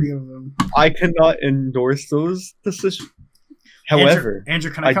 3 of them. I cannot endorse those decisions. However, Andrew,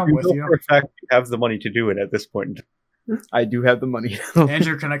 can I come with you? For a fact, you have the money to do it at this point. I do have the money.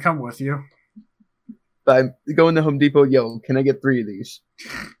 Andrew, can I come with you? I'm going to Home Depot. Yo, can I get 3 of these?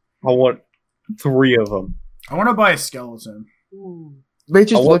 I want 3 of them. I want to buy a skeleton. They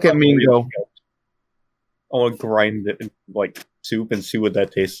just look at me and go. I want to grind it in like soup and see what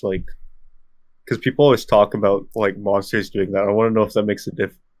that tastes like. Because people always talk about like monsters doing that. I want to know if that makes a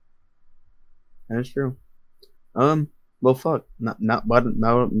difference. That's true. Well, fuck. Not nobody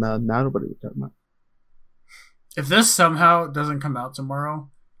was talking about. If this somehow doesn't come out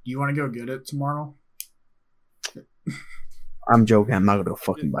tomorrow, do you want to go get it tomorrow? I'm joking. I'm not gonna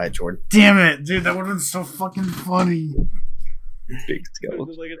fucking buy it, Jordan. Damn it, dude! That would have been so fucking funny. Big skeleton.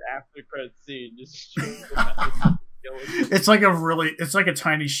 It's like an after credit scene. Just it's like a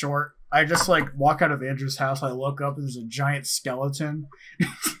tiny short. I just like walk out of Andrew's house. I look up and there's a giant skeleton.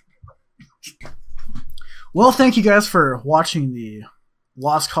 Well, thank you guys for watching the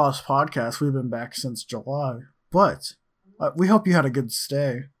Lost Cause podcast. We've been back since July, but we hope you had a good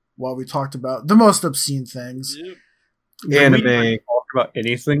stay while we talked about the most obscene things. Yep. Anime. We talk about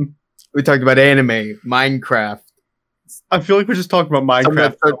anything. We talked about anime, Minecraft. I feel like we're just talking about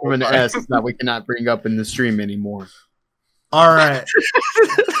Minecraft. Starts with an S that we cannot bring up in the stream anymore. All right.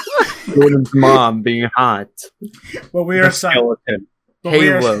 Jordan's mom being hot. Well, we are skeleton.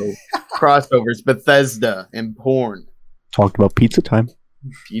 Halo, crossovers, Bethesda, and porn. Talked about pizza time.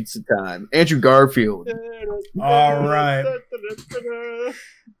 Pizza time. Andrew Garfield. All right.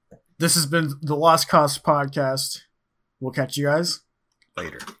 This has been the Lost Cause podcast. We'll catch you guys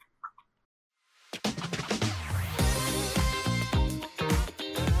later.